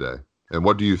Wednesday? And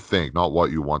what do you think, not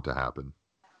what you want to happen?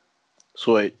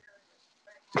 Sweet.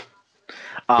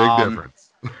 Big difference.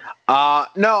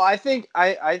 No, I think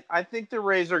I think the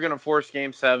Rays are going to force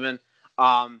Game 7.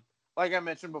 Like I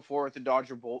mentioned before with the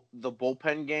the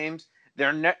bullpen games,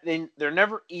 they're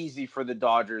never easy for the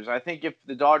Dodgers. I think if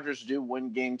the Dodgers do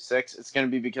win Game 6, it's going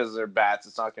to be because of their bats.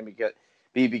 It's not going to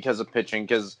be because of pitching.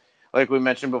 Because like we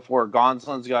mentioned before,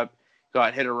 Gonsolin's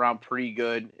got hit around pretty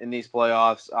good in these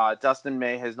playoffs. Dustin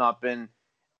May has not been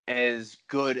as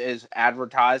good as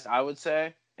advertised, I would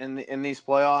say, in these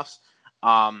playoffs.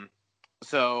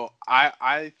 So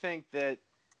I think that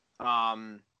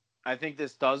I think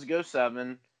this does go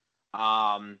 7.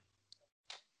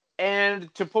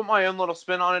 And to put my own little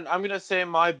spin on it, I'm gonna say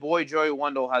my boy Joey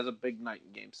Wendell has a big night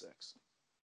in Game 6.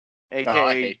 AKA,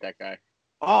 I hate that guy.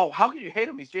 Oh, how can you hate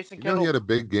him? He's Jason Kendall. He had a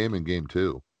big game in game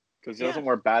 2 because he doesn't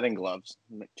wear batting gloves.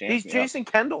 He's Jason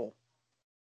Kendall.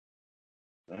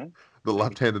 Uh-huh. The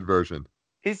left-handed version.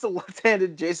 He's the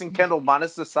left-handed Jason Kendall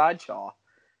minus the side chaw.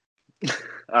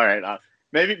 All right.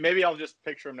 Maybe I'll just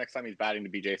picture him next time he's batting to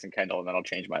be Jason Kendall, and then I'll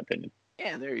change my opinion.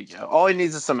 Yeah, there you go. All he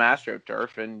needs is some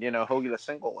AstroTurf, and he'll get a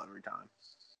single every time.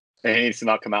 And he needs to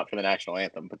not come out for the national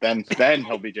anthem, but then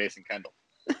he'll be Jason Kendall.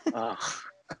 All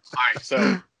right,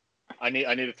 so I need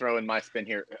to throw in my spin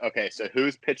here. Okay, so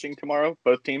who's pitching tomorrow?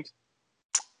 Both teams.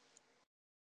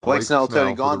 Blake Snell,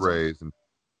 Tony Gonsolin. Rays.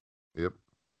 Yep.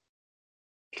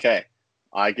 Okay,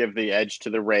 I give the edge to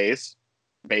the Rays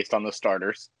based on the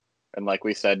starters. And like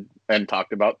we said and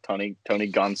talked about, Tony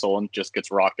Gonsolin just gets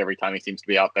rocked every time he seems to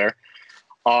be out there.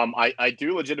 I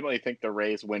do legitimately think the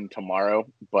Rays win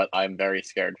tomorrow, but I'm very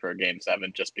scared for a Game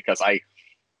 7 just because I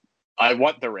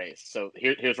want the Rays. So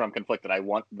here's where I'm conflicted. I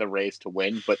want the Rays to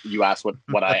win, but you asked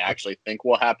what I actually think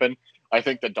will happen. I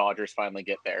think the Dodgers finally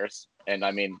get theirs. And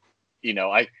I mean,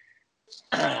 it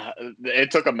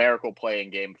took a miracle play in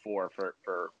Game 4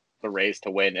 for the Rays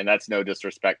to win, and that's no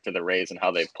disrespect to the Rays and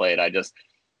how they've played. I just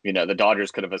the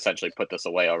Dodgers could have essentially put this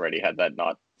away already had that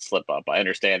not slip up. I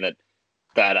understand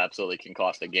that absolutely can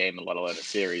cost a game and let alone a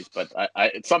series, but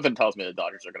something tells me the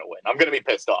Dodgers are going to win. I'm going to be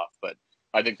pissed off, but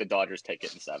I think the Dodgers take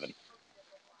it in 7.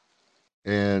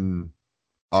 And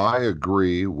I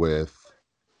agree with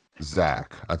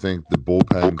Zach. I think the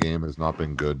bullpen game has not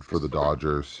been good for the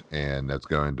Dodgers, and that's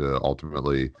going to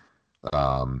ultimately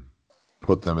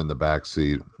put them in the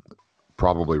backseat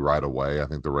probably right away. I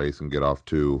think the Rays can get off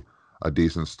to a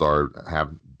decent start,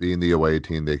 being the away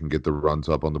team, they can get the runs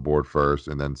up on the board first,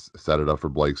 and then set it up for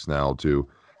Blake Snell to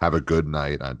have a good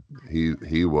night.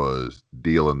 He was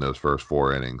dealing those first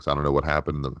 4 innings. I don't know what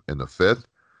happened in the 5th,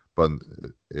 but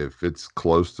if it's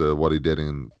close to what he did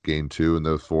in Game 2 in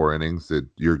those 4 innings,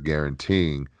 you're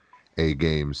guaranteeing a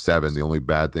Game 7. The only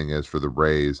bad thing is for the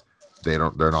Rays, they're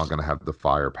not going to have the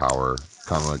firepower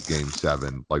kind of like Game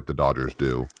 7 like the Dodgers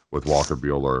do with Walker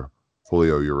Buehler,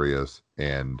 Julio Urias,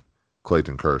 and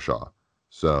Clayton Kershaw.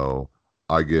 So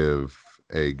I give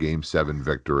a Game 7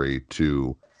 victory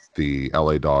to the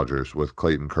LA Dodgers with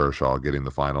Clayton Kershaw getting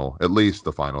at least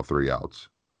the final 3 outs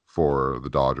for the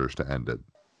Dodgers to end it.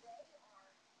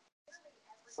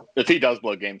 If he does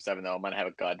blow Game 7, though, I'm going to have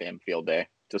a goddamn field day.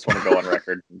 Just want to go on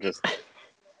record.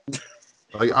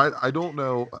 I don't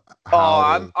know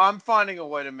how... I'm finding a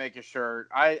way to make a shirt.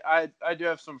 I do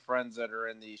have some friends that are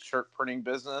in the shirt printing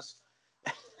business.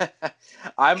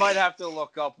 I might have to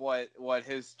look up what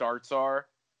his starts are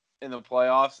in the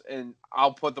playoffs, and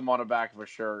I'll put them on the back of a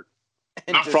shirt.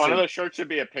 The front of the shirt should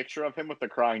be a picture of him with the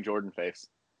crying Jordan face.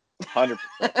 100%.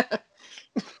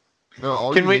 No,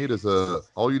 all you need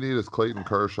is Clayton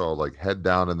Kershaw head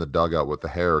down in the dugout with the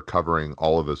hair covering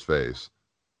all of his face.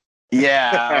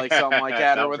 Yeah, like something like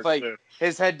that, or with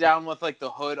his head down with the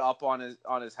hood up on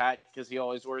his hat because he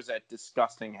always wears that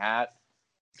disgusting hat.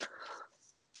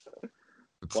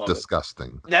 It's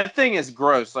disgusting. That thing is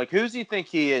gross. Who's he think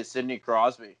he is, Sidney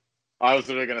Crosby? I was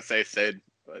literally gonna say Sid,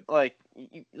 but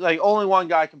only one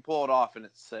guy can pull it off, and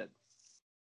it's Sid.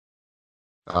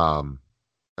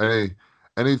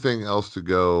 Anything else to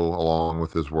go along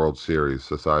with this World Series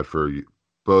aside for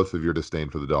both of your disdain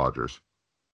for the Dodgers?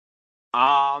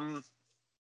 Um,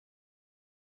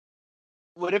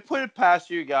 would it put it past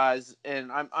you guys?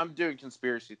 And I'm doing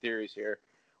conspiracy theories here.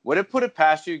 Would it put it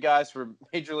past you guys for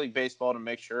Major League Baseball to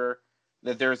make sure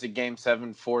that there's a Game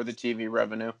 7 for the TV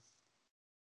revenue?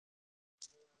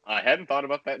 I hadn't thought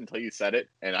about that until you said it,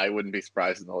 and I wouldn't be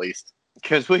surprised in the least.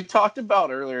 Because we talked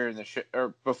about earlier in the show,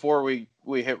 or before we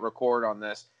hit record on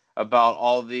this, about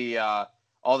all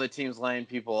the teams laying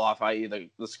people off, i.e., the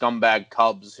scumbag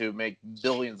Cubs who make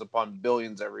billions upon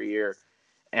billions every year,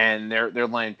 and they're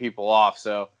laying people off.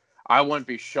 So I wouldn't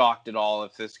be shocked at all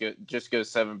if this just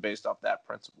goes 7 based off that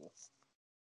principle.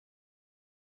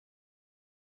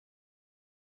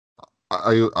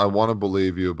 I want to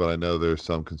believe you, but I know there's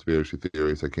some conspiracy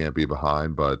theories I can't be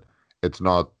behind, but it's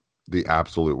not the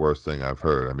absolute worst thing I've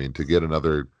heard. I mean, to get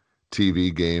another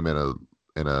TV game in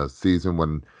a season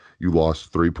when you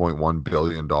lost $3.1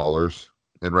 billion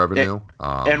in revenue.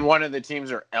 And one of the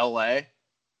teams are LA,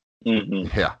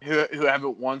 Mm-hmm. Yeah. who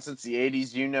haven't won since the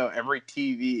 80s. You know, every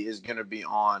TV is going to be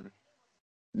on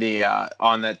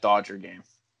that Dodger game.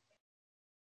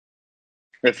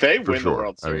 If they For win sure. the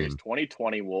World I Series, mean-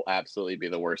 2020 will absolutely be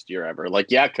the worst year ever. Like,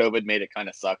 yeah, COVID made it kind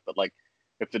of suck, but like,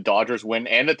 if the Dodgers win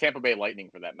and the Tampa Bay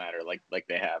Lightning for that matter, like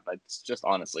they have, it's just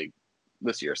honestly,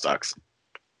 this year sucks.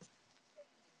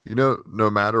 You know,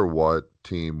 no matter what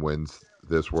team wins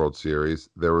this World Series,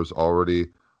 there was already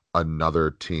another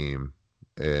team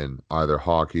in either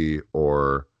hockey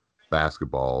or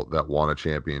basketball that won a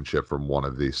championship from one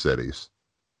of these cities.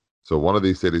 So one of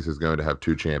these cities is going to have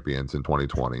two champions in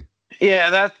 2020. Yeah,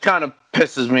 that kind of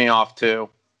pisses me off too.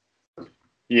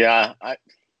 Yeah,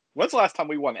 when's the last time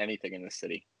we won anything in this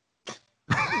city?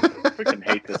 I freaking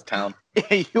hate this town.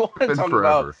 You want to Been talk forever.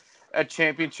 about a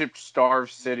championship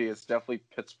starved city? It's definitely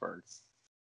Pittsburgh.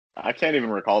 I can't even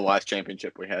recall the last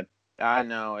championship we had. I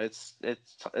know it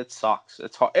sucks.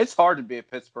 It's hard to be a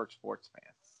Pittsburgh sports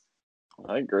fan.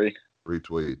 I agree.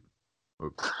 Retweet.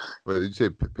 Wait, did you say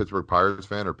Pittsburgh Pirates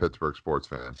fan or Pittsburgh sports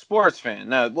fan? Sports fan.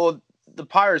 No, well, the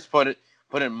Pirates put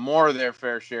in more of their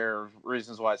fair share of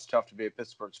reasons why it's tough to be a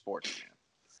Pittsburgh sports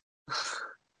fan.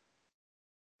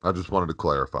 I just wanted to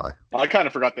clarify. I kind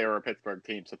of forgot they were a Pittsburgh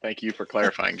team, so thank you for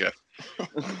clarifying, Jeff.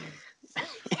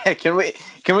 Yeah, can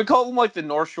we call them like the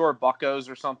North Shore Buccos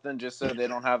or something, just so they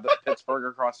don't have the Pittsburgh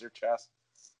across their chest?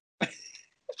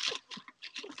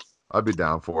 I'd be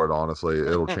down for it, honestly.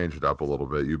 It'll change it up a little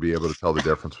bit. You'd be able to tell the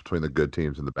difference between the good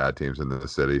teams and the bad teams in the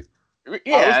city.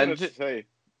 Yeah, I was going to say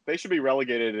they should be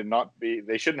relegated and not be.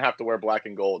 They shouldn't have to wear black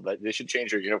and gold. They should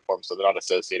change their uniforms so they're not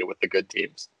associated with the good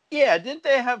teams. yeah. Didn't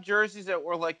they have jerseys that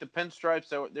were like the pinstripes?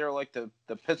 That they were like the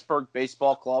Pittsburgh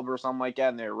Baseball Club or something like that,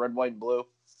 and they were red, white, and blue.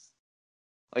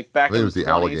 Like back I think in it was the 20s.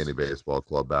 Allegheny Baseball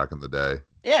Club back in the day.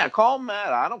 Yeah, call them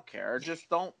that. I don't care. Just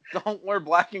don't wear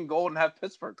black and gold and have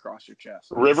Pittsburgh across your chest.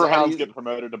 Riverhounds get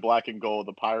promoted to black and gold.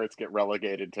 The Pirates get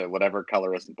relegated to whatever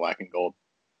color is in black and gold.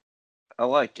 I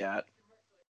like that.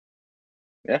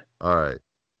 Yeah. All right.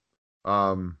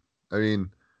 I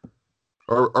mean,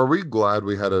 are we glad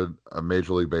we had a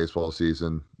Major League Baseball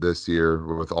season this year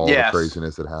with all the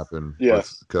craziness that happened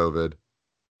with COVID?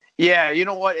 Yeah, you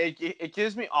know what? It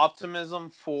gives me optimism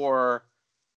for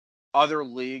other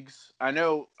leagues. I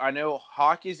know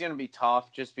hockey's going to be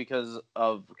tough just because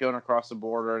of going across the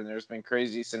border, and there's been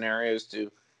crazy scenarios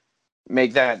to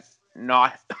make that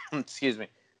not excuse me,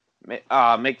 make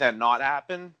that not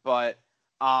happen. But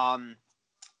I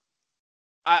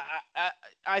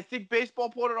think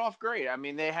baseball pulled it off great. I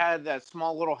mean, they had that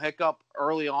small little hiccup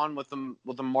early on with the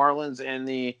Marlins and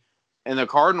the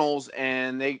Cardinals,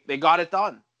 and they got it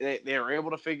done. They were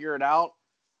able to figure it out.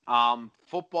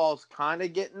 Football's kind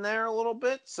of getting there a little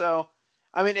bit, so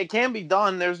I mean, it can be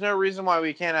done. There's no reason why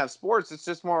we can't have sports. It's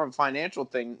just more of a financial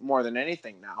thing more than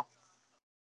anything now.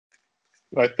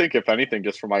 I think, if anything,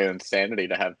 just for my own sanity,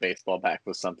 to have baseball back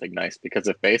was something nice, because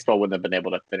if baseball wouldn't have been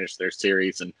able to finish their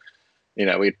series, and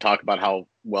we talk about how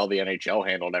well the NHL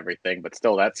handled everything, but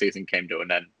still that season came to an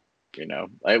end.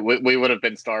 We would have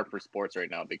been starved for sports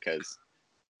right now, because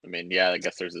I mean, yeah, I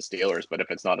guess there's the Steelers, but if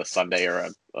it's not a Sunday or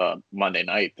a Monday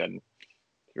night, then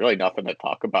there's really nothing to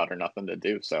talk about or nothing to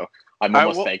do. So I'm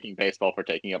almost thanking baseball for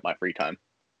taking up my free time.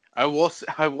 I will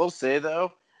say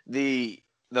though, the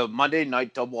Monday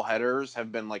night doubleheaders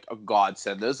have been like a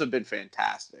godsend. Those have been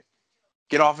fantastic.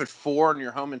 Get off at 4 and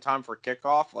you're home in time for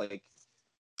kickoff. Like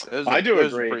I do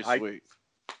agree. Pretty sweet.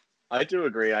 I do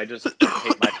agree. I just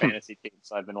hate my fantasy team,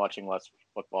 so I've been watching less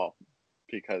football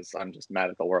because I'm just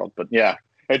mad at the world. But yeah,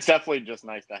 it's definitely just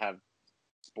nice to have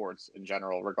sports in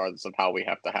general, regardless of how we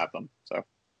have to have them. So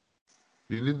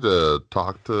You need to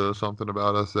talk to something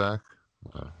about us, Zach.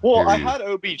 Well, Hear I you. had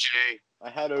OBJ. I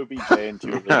had OBJ in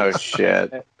 2 leagues. Oh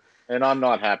shit! And I'm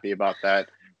not happy about that.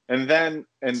 And then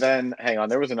hang on,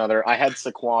 there was another. I had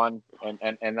Saquon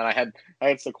and then I had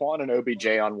Saquon and OBJ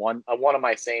on one of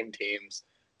my same teams.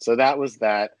 So that was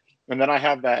that. And then I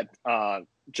have that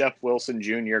Jeff Wilson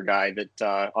Jr. guy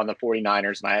that on the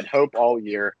 49ers, and I had hope all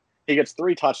year. He gets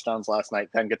 3 touchdowns last night,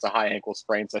 then gets a high ankle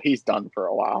sprain, so he's done for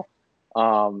a while.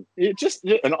 It just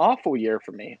an awful year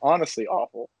for me, honestly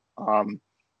awful. And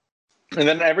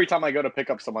then every time I go to pick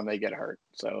up someone, they get hurt.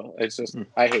 So it's just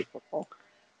I hate football.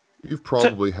 You've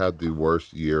probably had the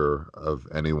worst year of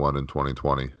anyone in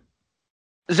 2020.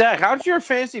 Zach, how'd your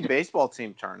fantasy baseball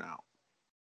team turn out?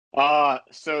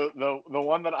 So the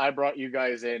one that I brought you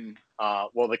guys in,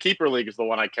 well, the keeper league is the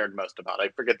one I cared most about. I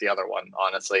forget the other one,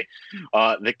 honestly.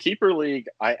 The keeper league,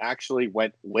 I actually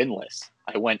went winless.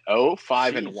 I went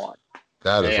 0-5-1.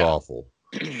 That is awful.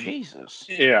 Jesus.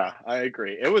 Yeah, I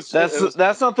agree.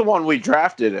 That's not the one we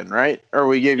drafted in, right? Or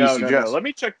we gave you suggestions. No. Let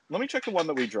me check the one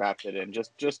that we drafted in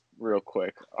just real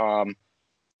quick.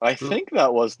 I think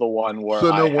that was the one where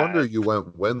no wonder you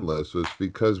went winless, was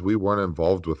because we weren't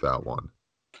involved with that one.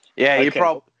 Yeah, you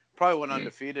probably went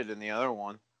undefeated in the other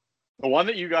one. The one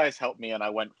that you guys helped me in, I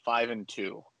went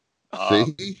 5-2.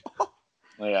 See?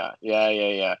 Yeah.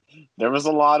 There was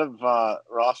a lot of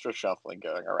roster shuffling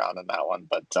going around in that one,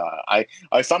 but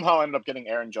I somehow ended up getting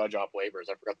Aaron Judge off waivers.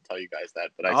 I forgot to tell you guys that,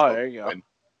 but there you go.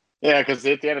 Yeah, because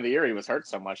at the end of the year he was hurt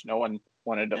so much, no one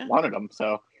wanted him.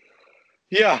 So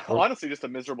yeah, honestly, just a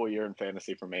miserable year in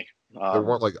fantasy for me. There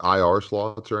weren't like IR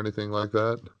slots or anything like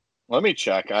that. Let me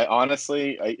check. I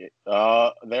honestly,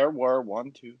 there were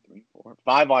 1, 2, 3, 4,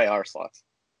 5 IR slots.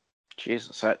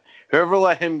 Jesus, whoever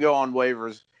let him go on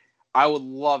waivers, I would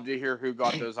love to hear who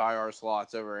got those IR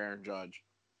slots over Aaron Judge.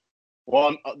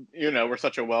 Well, we're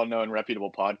such a well-known,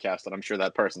 reputable podcast that I'm sure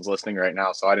that person's listening right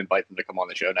now. So I'd invite them to come on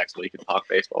the show next week and talk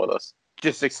baseball with us.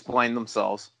 Just explain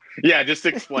themselves. Yeah, just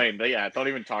explain. Yeah, don't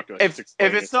even talk to us.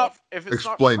 If it's not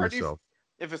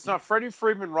Freddie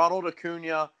Freeman, Ronald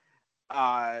Acuna,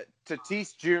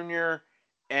 Tatis Jr.,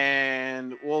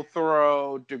 and we'll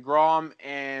throw DeGrom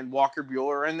and Walker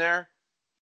Buehler in there,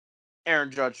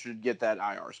 Aaron Judge should get that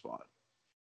IR spot.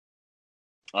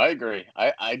 I agree.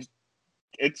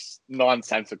 It's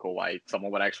nonsensical why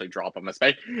someone would actually drop him,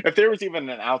 especially if there was even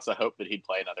an ounce of hope that he'd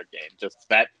play another game. Just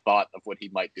that thought of what he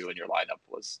might do in your lineup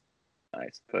was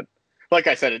nice. But like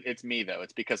I said, it's me though.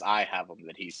 It's because I have him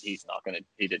that he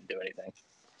didn't do anything.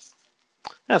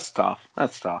 That's tough.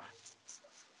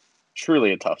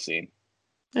 Truly a tough scene.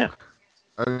 Yeah.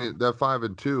 I mean, that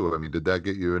 5-2. I mean, did that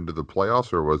get you into the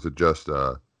playoffs, or was it just?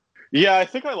 Yeah, I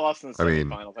think I lost in the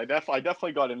semifinals. I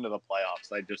definitely got into the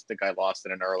playoffs. I just think I lost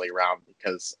in an early round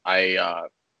because I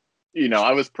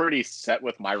was pretty set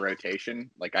with my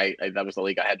rotation. Like I that was the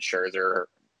league I had Scherzer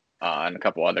and a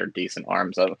couple other decent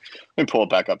arms. Let me pull it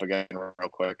back up again real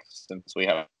quick since we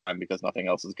have time because nothing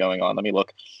else is going on. Let me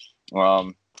look.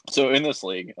 So in this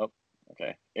league,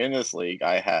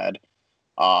 I had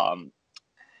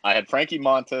Frankie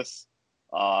Montas,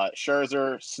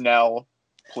 Scherzer, Snell,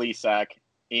 Plesac,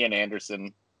 Ian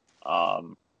Anderson.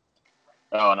 And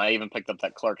I even picked up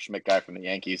that Clark Schmidt guy from the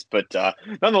Yankees. But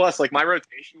nonetheless, like my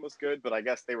rotation was good, but I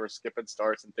guess they were skipping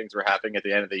starts and things were happening at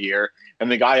the end of the year.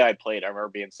 And the guy I played, I remember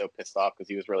being so pissed off because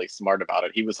he was really smart about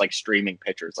it. He was like streaming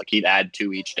pitchers. Like he'd add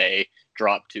 2 each day,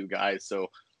 drop 2 guys. So,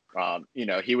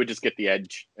 he would just get the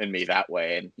edge in me that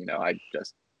way. And, I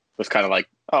just was kind of like,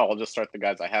 oh, I'll just start the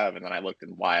guys I have. And then I looked at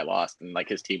why I lost. And like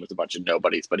his team was a bunch of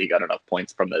nobodies, but he got enough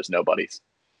points from those nobodies.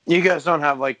 You guys don't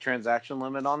have like transaction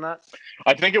limit on that?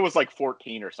 I think it was like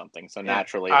 14 or something. So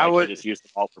naturally, I would just use them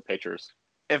all for pitchers.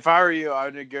 If I were you, I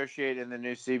would negotiate in the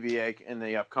new CBA in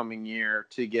the upcoming year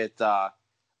to get a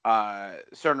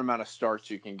certain amount of starts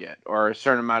you can get, or a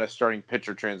certain amount of starting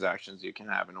pitcher transactions you can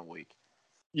have in a week.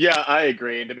 Yeah, I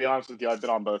agree. And to be honest with you, I've been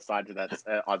on both sides of that.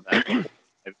 On that,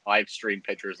 I've streamed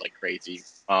pitchers like crazy.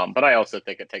 But I also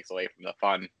think it takes away from the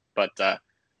fun. But at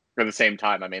the same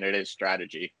time, I mean, it is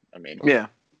strategy. I mean, yeah,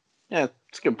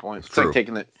 it's a good point. It's like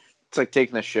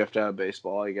taking the shift out of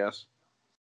baseball, I guess.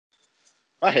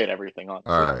 I hate everything on.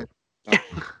 All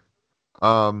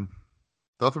right.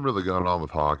 Nothing really going on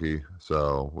with hockey,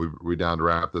 so we down to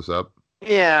wrap this up?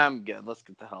 Yeah, I'm good. Let's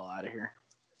get the hell out of here.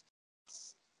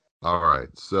 All right,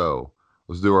 so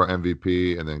let's do our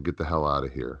MVP and then get the hell out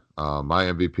of here. My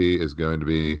MVP is going to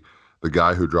be the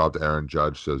guy who dropped Aaron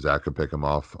Judge so Zach could pick him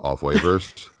off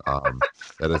waivers.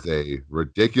 That is a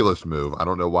ridiculous move. I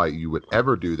don't know why you would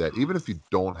ever do that, even if you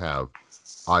don't have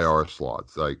IR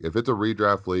slots. Like, if it's a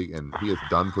redraft league and he is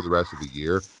done for the rest of the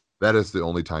year, that is the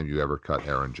only time you ever cut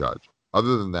Aaron Judge.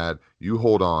 Other than that, you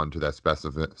hold on to that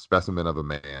specimen of a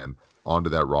man onto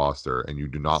that roster, and you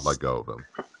do not let go of him.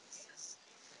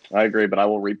 I agree, but I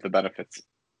will reap the benefits.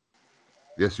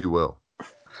 Yes, you will.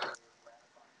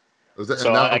 So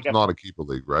And I that's guess not a keeper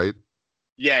league, right?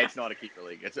 yeah, it's not a keeper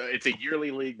league. It's a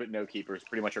yearly league, but no keepers.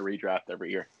 Pretty much a redraft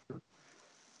every year.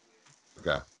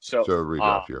 Okay. So So a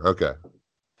redraft here. Okay.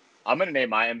 I'm gonna name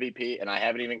my MVP, and I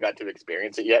haven't even got to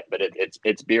experience it yet, but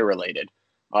it's beer related.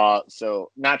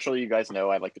 So naturally, you guys know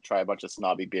I like to try a bunch of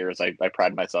snobby beers. I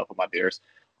pride myself on my beers.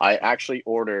 I actually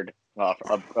ordered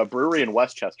a brewery in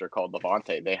Westchester called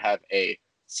Levante. They have a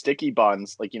sticky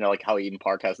buns, like like how Eden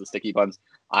Park has the sticky buns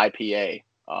IPA.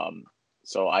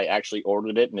 So I actually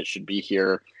ordered it, and it should be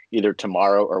here either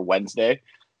tomorrow or Wednesday.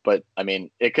 But I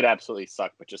mean, it could absolutely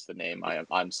suck, but just the name,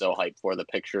 I'm so hyped for. The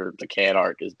picture. The can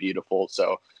art is beautiful.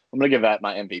 So I'm gonna give that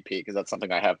my MVP because that's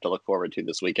something I have to look forward to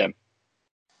this weekend.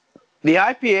 The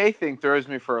IPA thing throws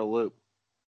me for a loop.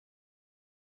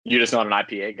 You're just not an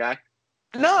IPA guy?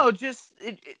 No, just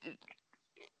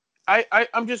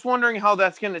I'm just wondering how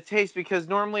that's going to taste because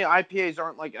normally IPAs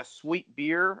aren't like a sweet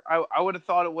beer. I would have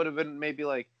thought it would have been maybe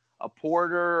like a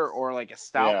porter or like a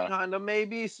stout kind of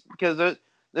maybe because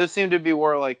those seem to be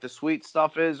where like the sweet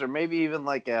stuff is, or maybe even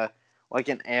like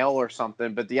an ale or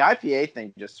something. But the IPA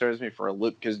thing just throws me for a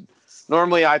loop because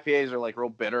normally IPAs are like real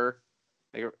bitter.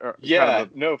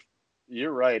 No,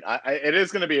 you're right. It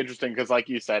is going to be interesting because, like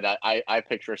you said, I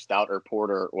picture stout or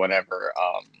porter whenever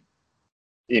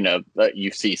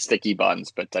you see sticky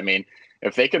buns. But I mean,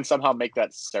 if they can somehow make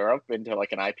that syrup into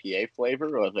like an IPA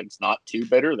flavor, or if it's not too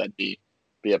bitter, that'd be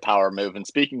a power move. And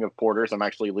speaking of porters, I'm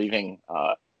actually leaving.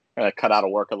 Gonna cut out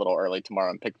of work a little early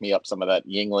tomorrow and pick me up some of that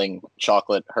Yingling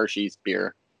chocolate Hershey's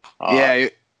beer. Our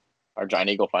Giant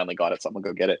Eagle finally got it, so I'm gonna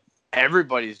go get it.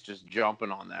 Everybody's just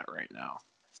jumping on that right now.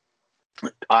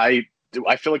 I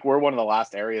feel like we're one of the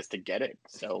last areas to get it,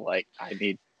 so like I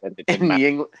need. And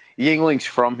Yingling's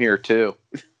from here too.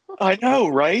 I know,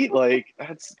 right? Like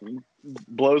that's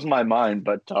blows my mind.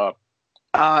 But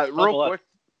real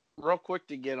quick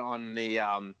to get on the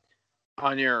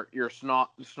on your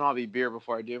snobby beer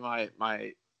before I do mine's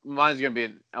gonna be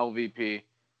an LVP.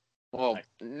 Well,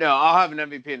 no, I'll have an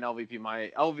MVP and LVP.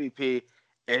 My LVP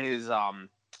is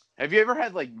have you ever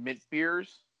had like mint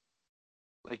beers?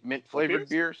 Like mint flavored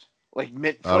beers? Like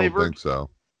mint flavored? I don't think so.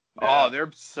 Oh,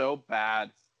 they're so bad.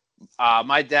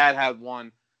 My dad had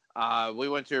one. We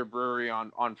went to a brewery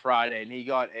on Friday, and he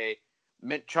got a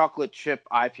mint chocolate chip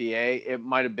IPA. It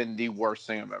might have been the worst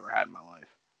thing I've ever had in my life.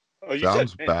 Oh, you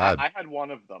sounds said bad. I had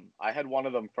one of them. I had one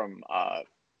of them from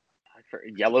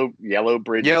Yellow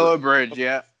Bridge. Yellow Bridge,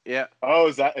 yeah. Oh,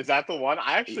 is that the one?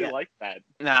 I actually liked that.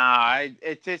 Nah,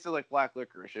 it tasted like black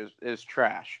licorice. It was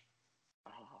trash.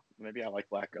 Oh, maybe I like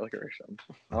black licorice.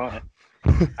 All right.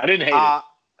 I didn't hate it.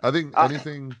 I think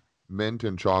anything mint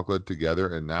and chocolate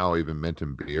together, and now even mint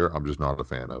and beer, I'm just not a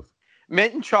fan of.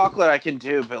 Mint and chocolate I can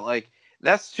do, but like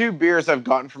that's two beers I've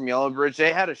gotten from Yellow Bridge.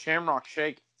 They had a Shamrock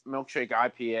Shake milkshake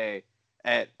IPA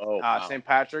at St.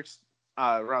 Patrick's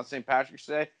around St. Patrick's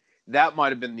Day. That might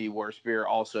have been the worst beer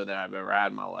also that I've ever had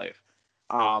in my life.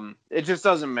 It just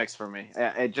doesn't mix for me.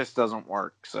 It just doesn't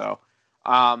work. So,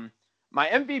 my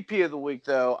MVP of the week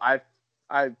though, I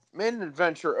made an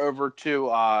adventure over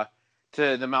to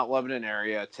the Mount Lebanon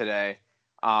area today.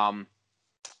 And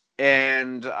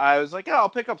I was like, I'll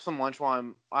pick up some lunch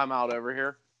while I'm out over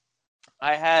here.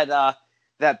 I had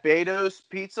that Beto's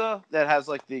pizza that has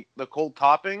like the cold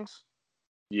toppings.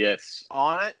 Yes.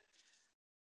 On it.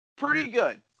 Pretty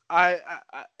good. I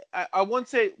wouldn't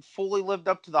say it fully lived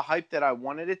up to the hype that I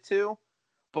wanted it to,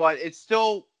 but it's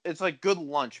like good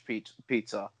lunch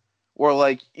pizza. Where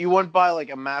like you wouldn't buy like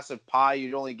a massive pie,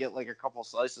 you'd only get like a couple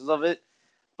slices of it.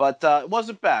 But it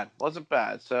wasn't bad.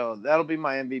 So that'll be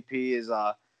my MVP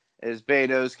is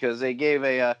Beto's because they gave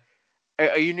a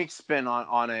unique spin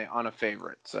on a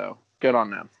favorite. So good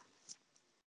on them.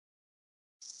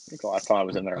 I think the last time I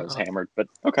was in there, I was hammered, but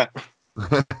okay.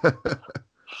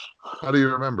 How do you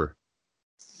remember?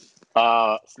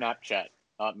 Snapchat,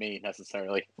 not me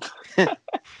necessarily. You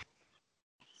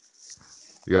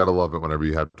gotta love it whenever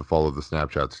you have to follow the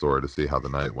Snapchat story to see how the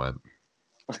night went.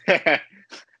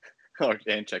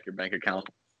 And check your bank account.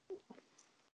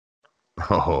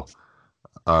 Oh,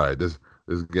 all right. This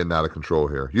is getting out of control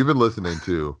here. You've been listening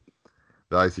to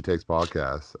the Icy Takes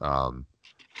podcast.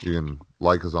 You can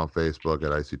like us on Facebook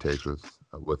at Icy Takes with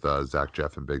Zach,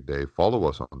 Jeff, and Big Dave. Follow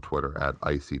us on Twitter at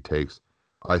Icy Takes,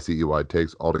 ICEY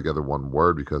Takes, all together one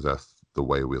word because that's the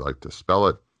way we like to spell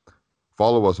it.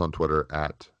 Follow us on Twitter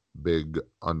at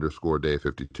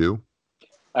Big_Day52.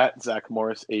 At Zach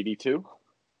Morris 82.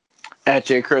 At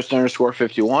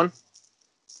JChrist_51.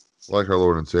 like our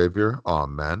Lord and Savior.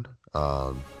 Amen.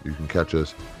 You can catch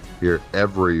us here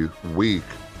every week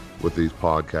with these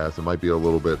podcasts. It might be a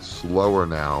little bit slower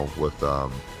now with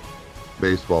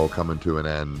baseball coming to an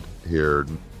end here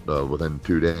within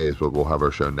 2 days, but we'll have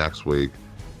our show next week,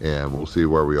 and we'll see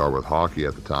where we are with hockey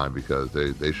at the time, because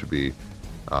they should be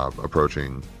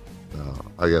approaching,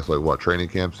 I guess, like what, training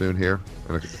camp soon here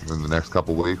in the next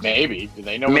couple weeks. Maybe. Do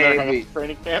they know when they're having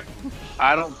training camp?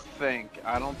 I don't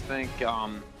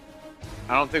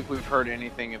think we've heard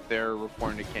anything if they're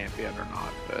reporting to camp yet or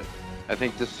not. But I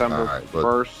think December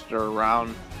 1st or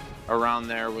around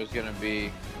there was going to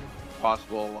be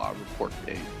possible report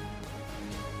date.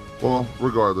 Well,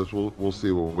 regardless, we'll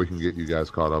see what we can get you guys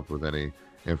caught up with, any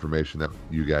information that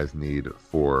you guys need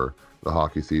for the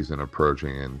hockey season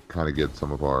approaching, and kind of get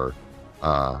some of our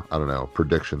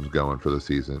predictions going for the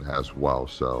season as well.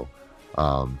 So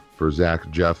for Zach,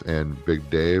 Jeff, and Big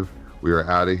Dave, we are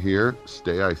out of here.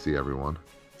 Stay icy, everyone.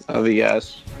 Love you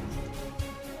guys.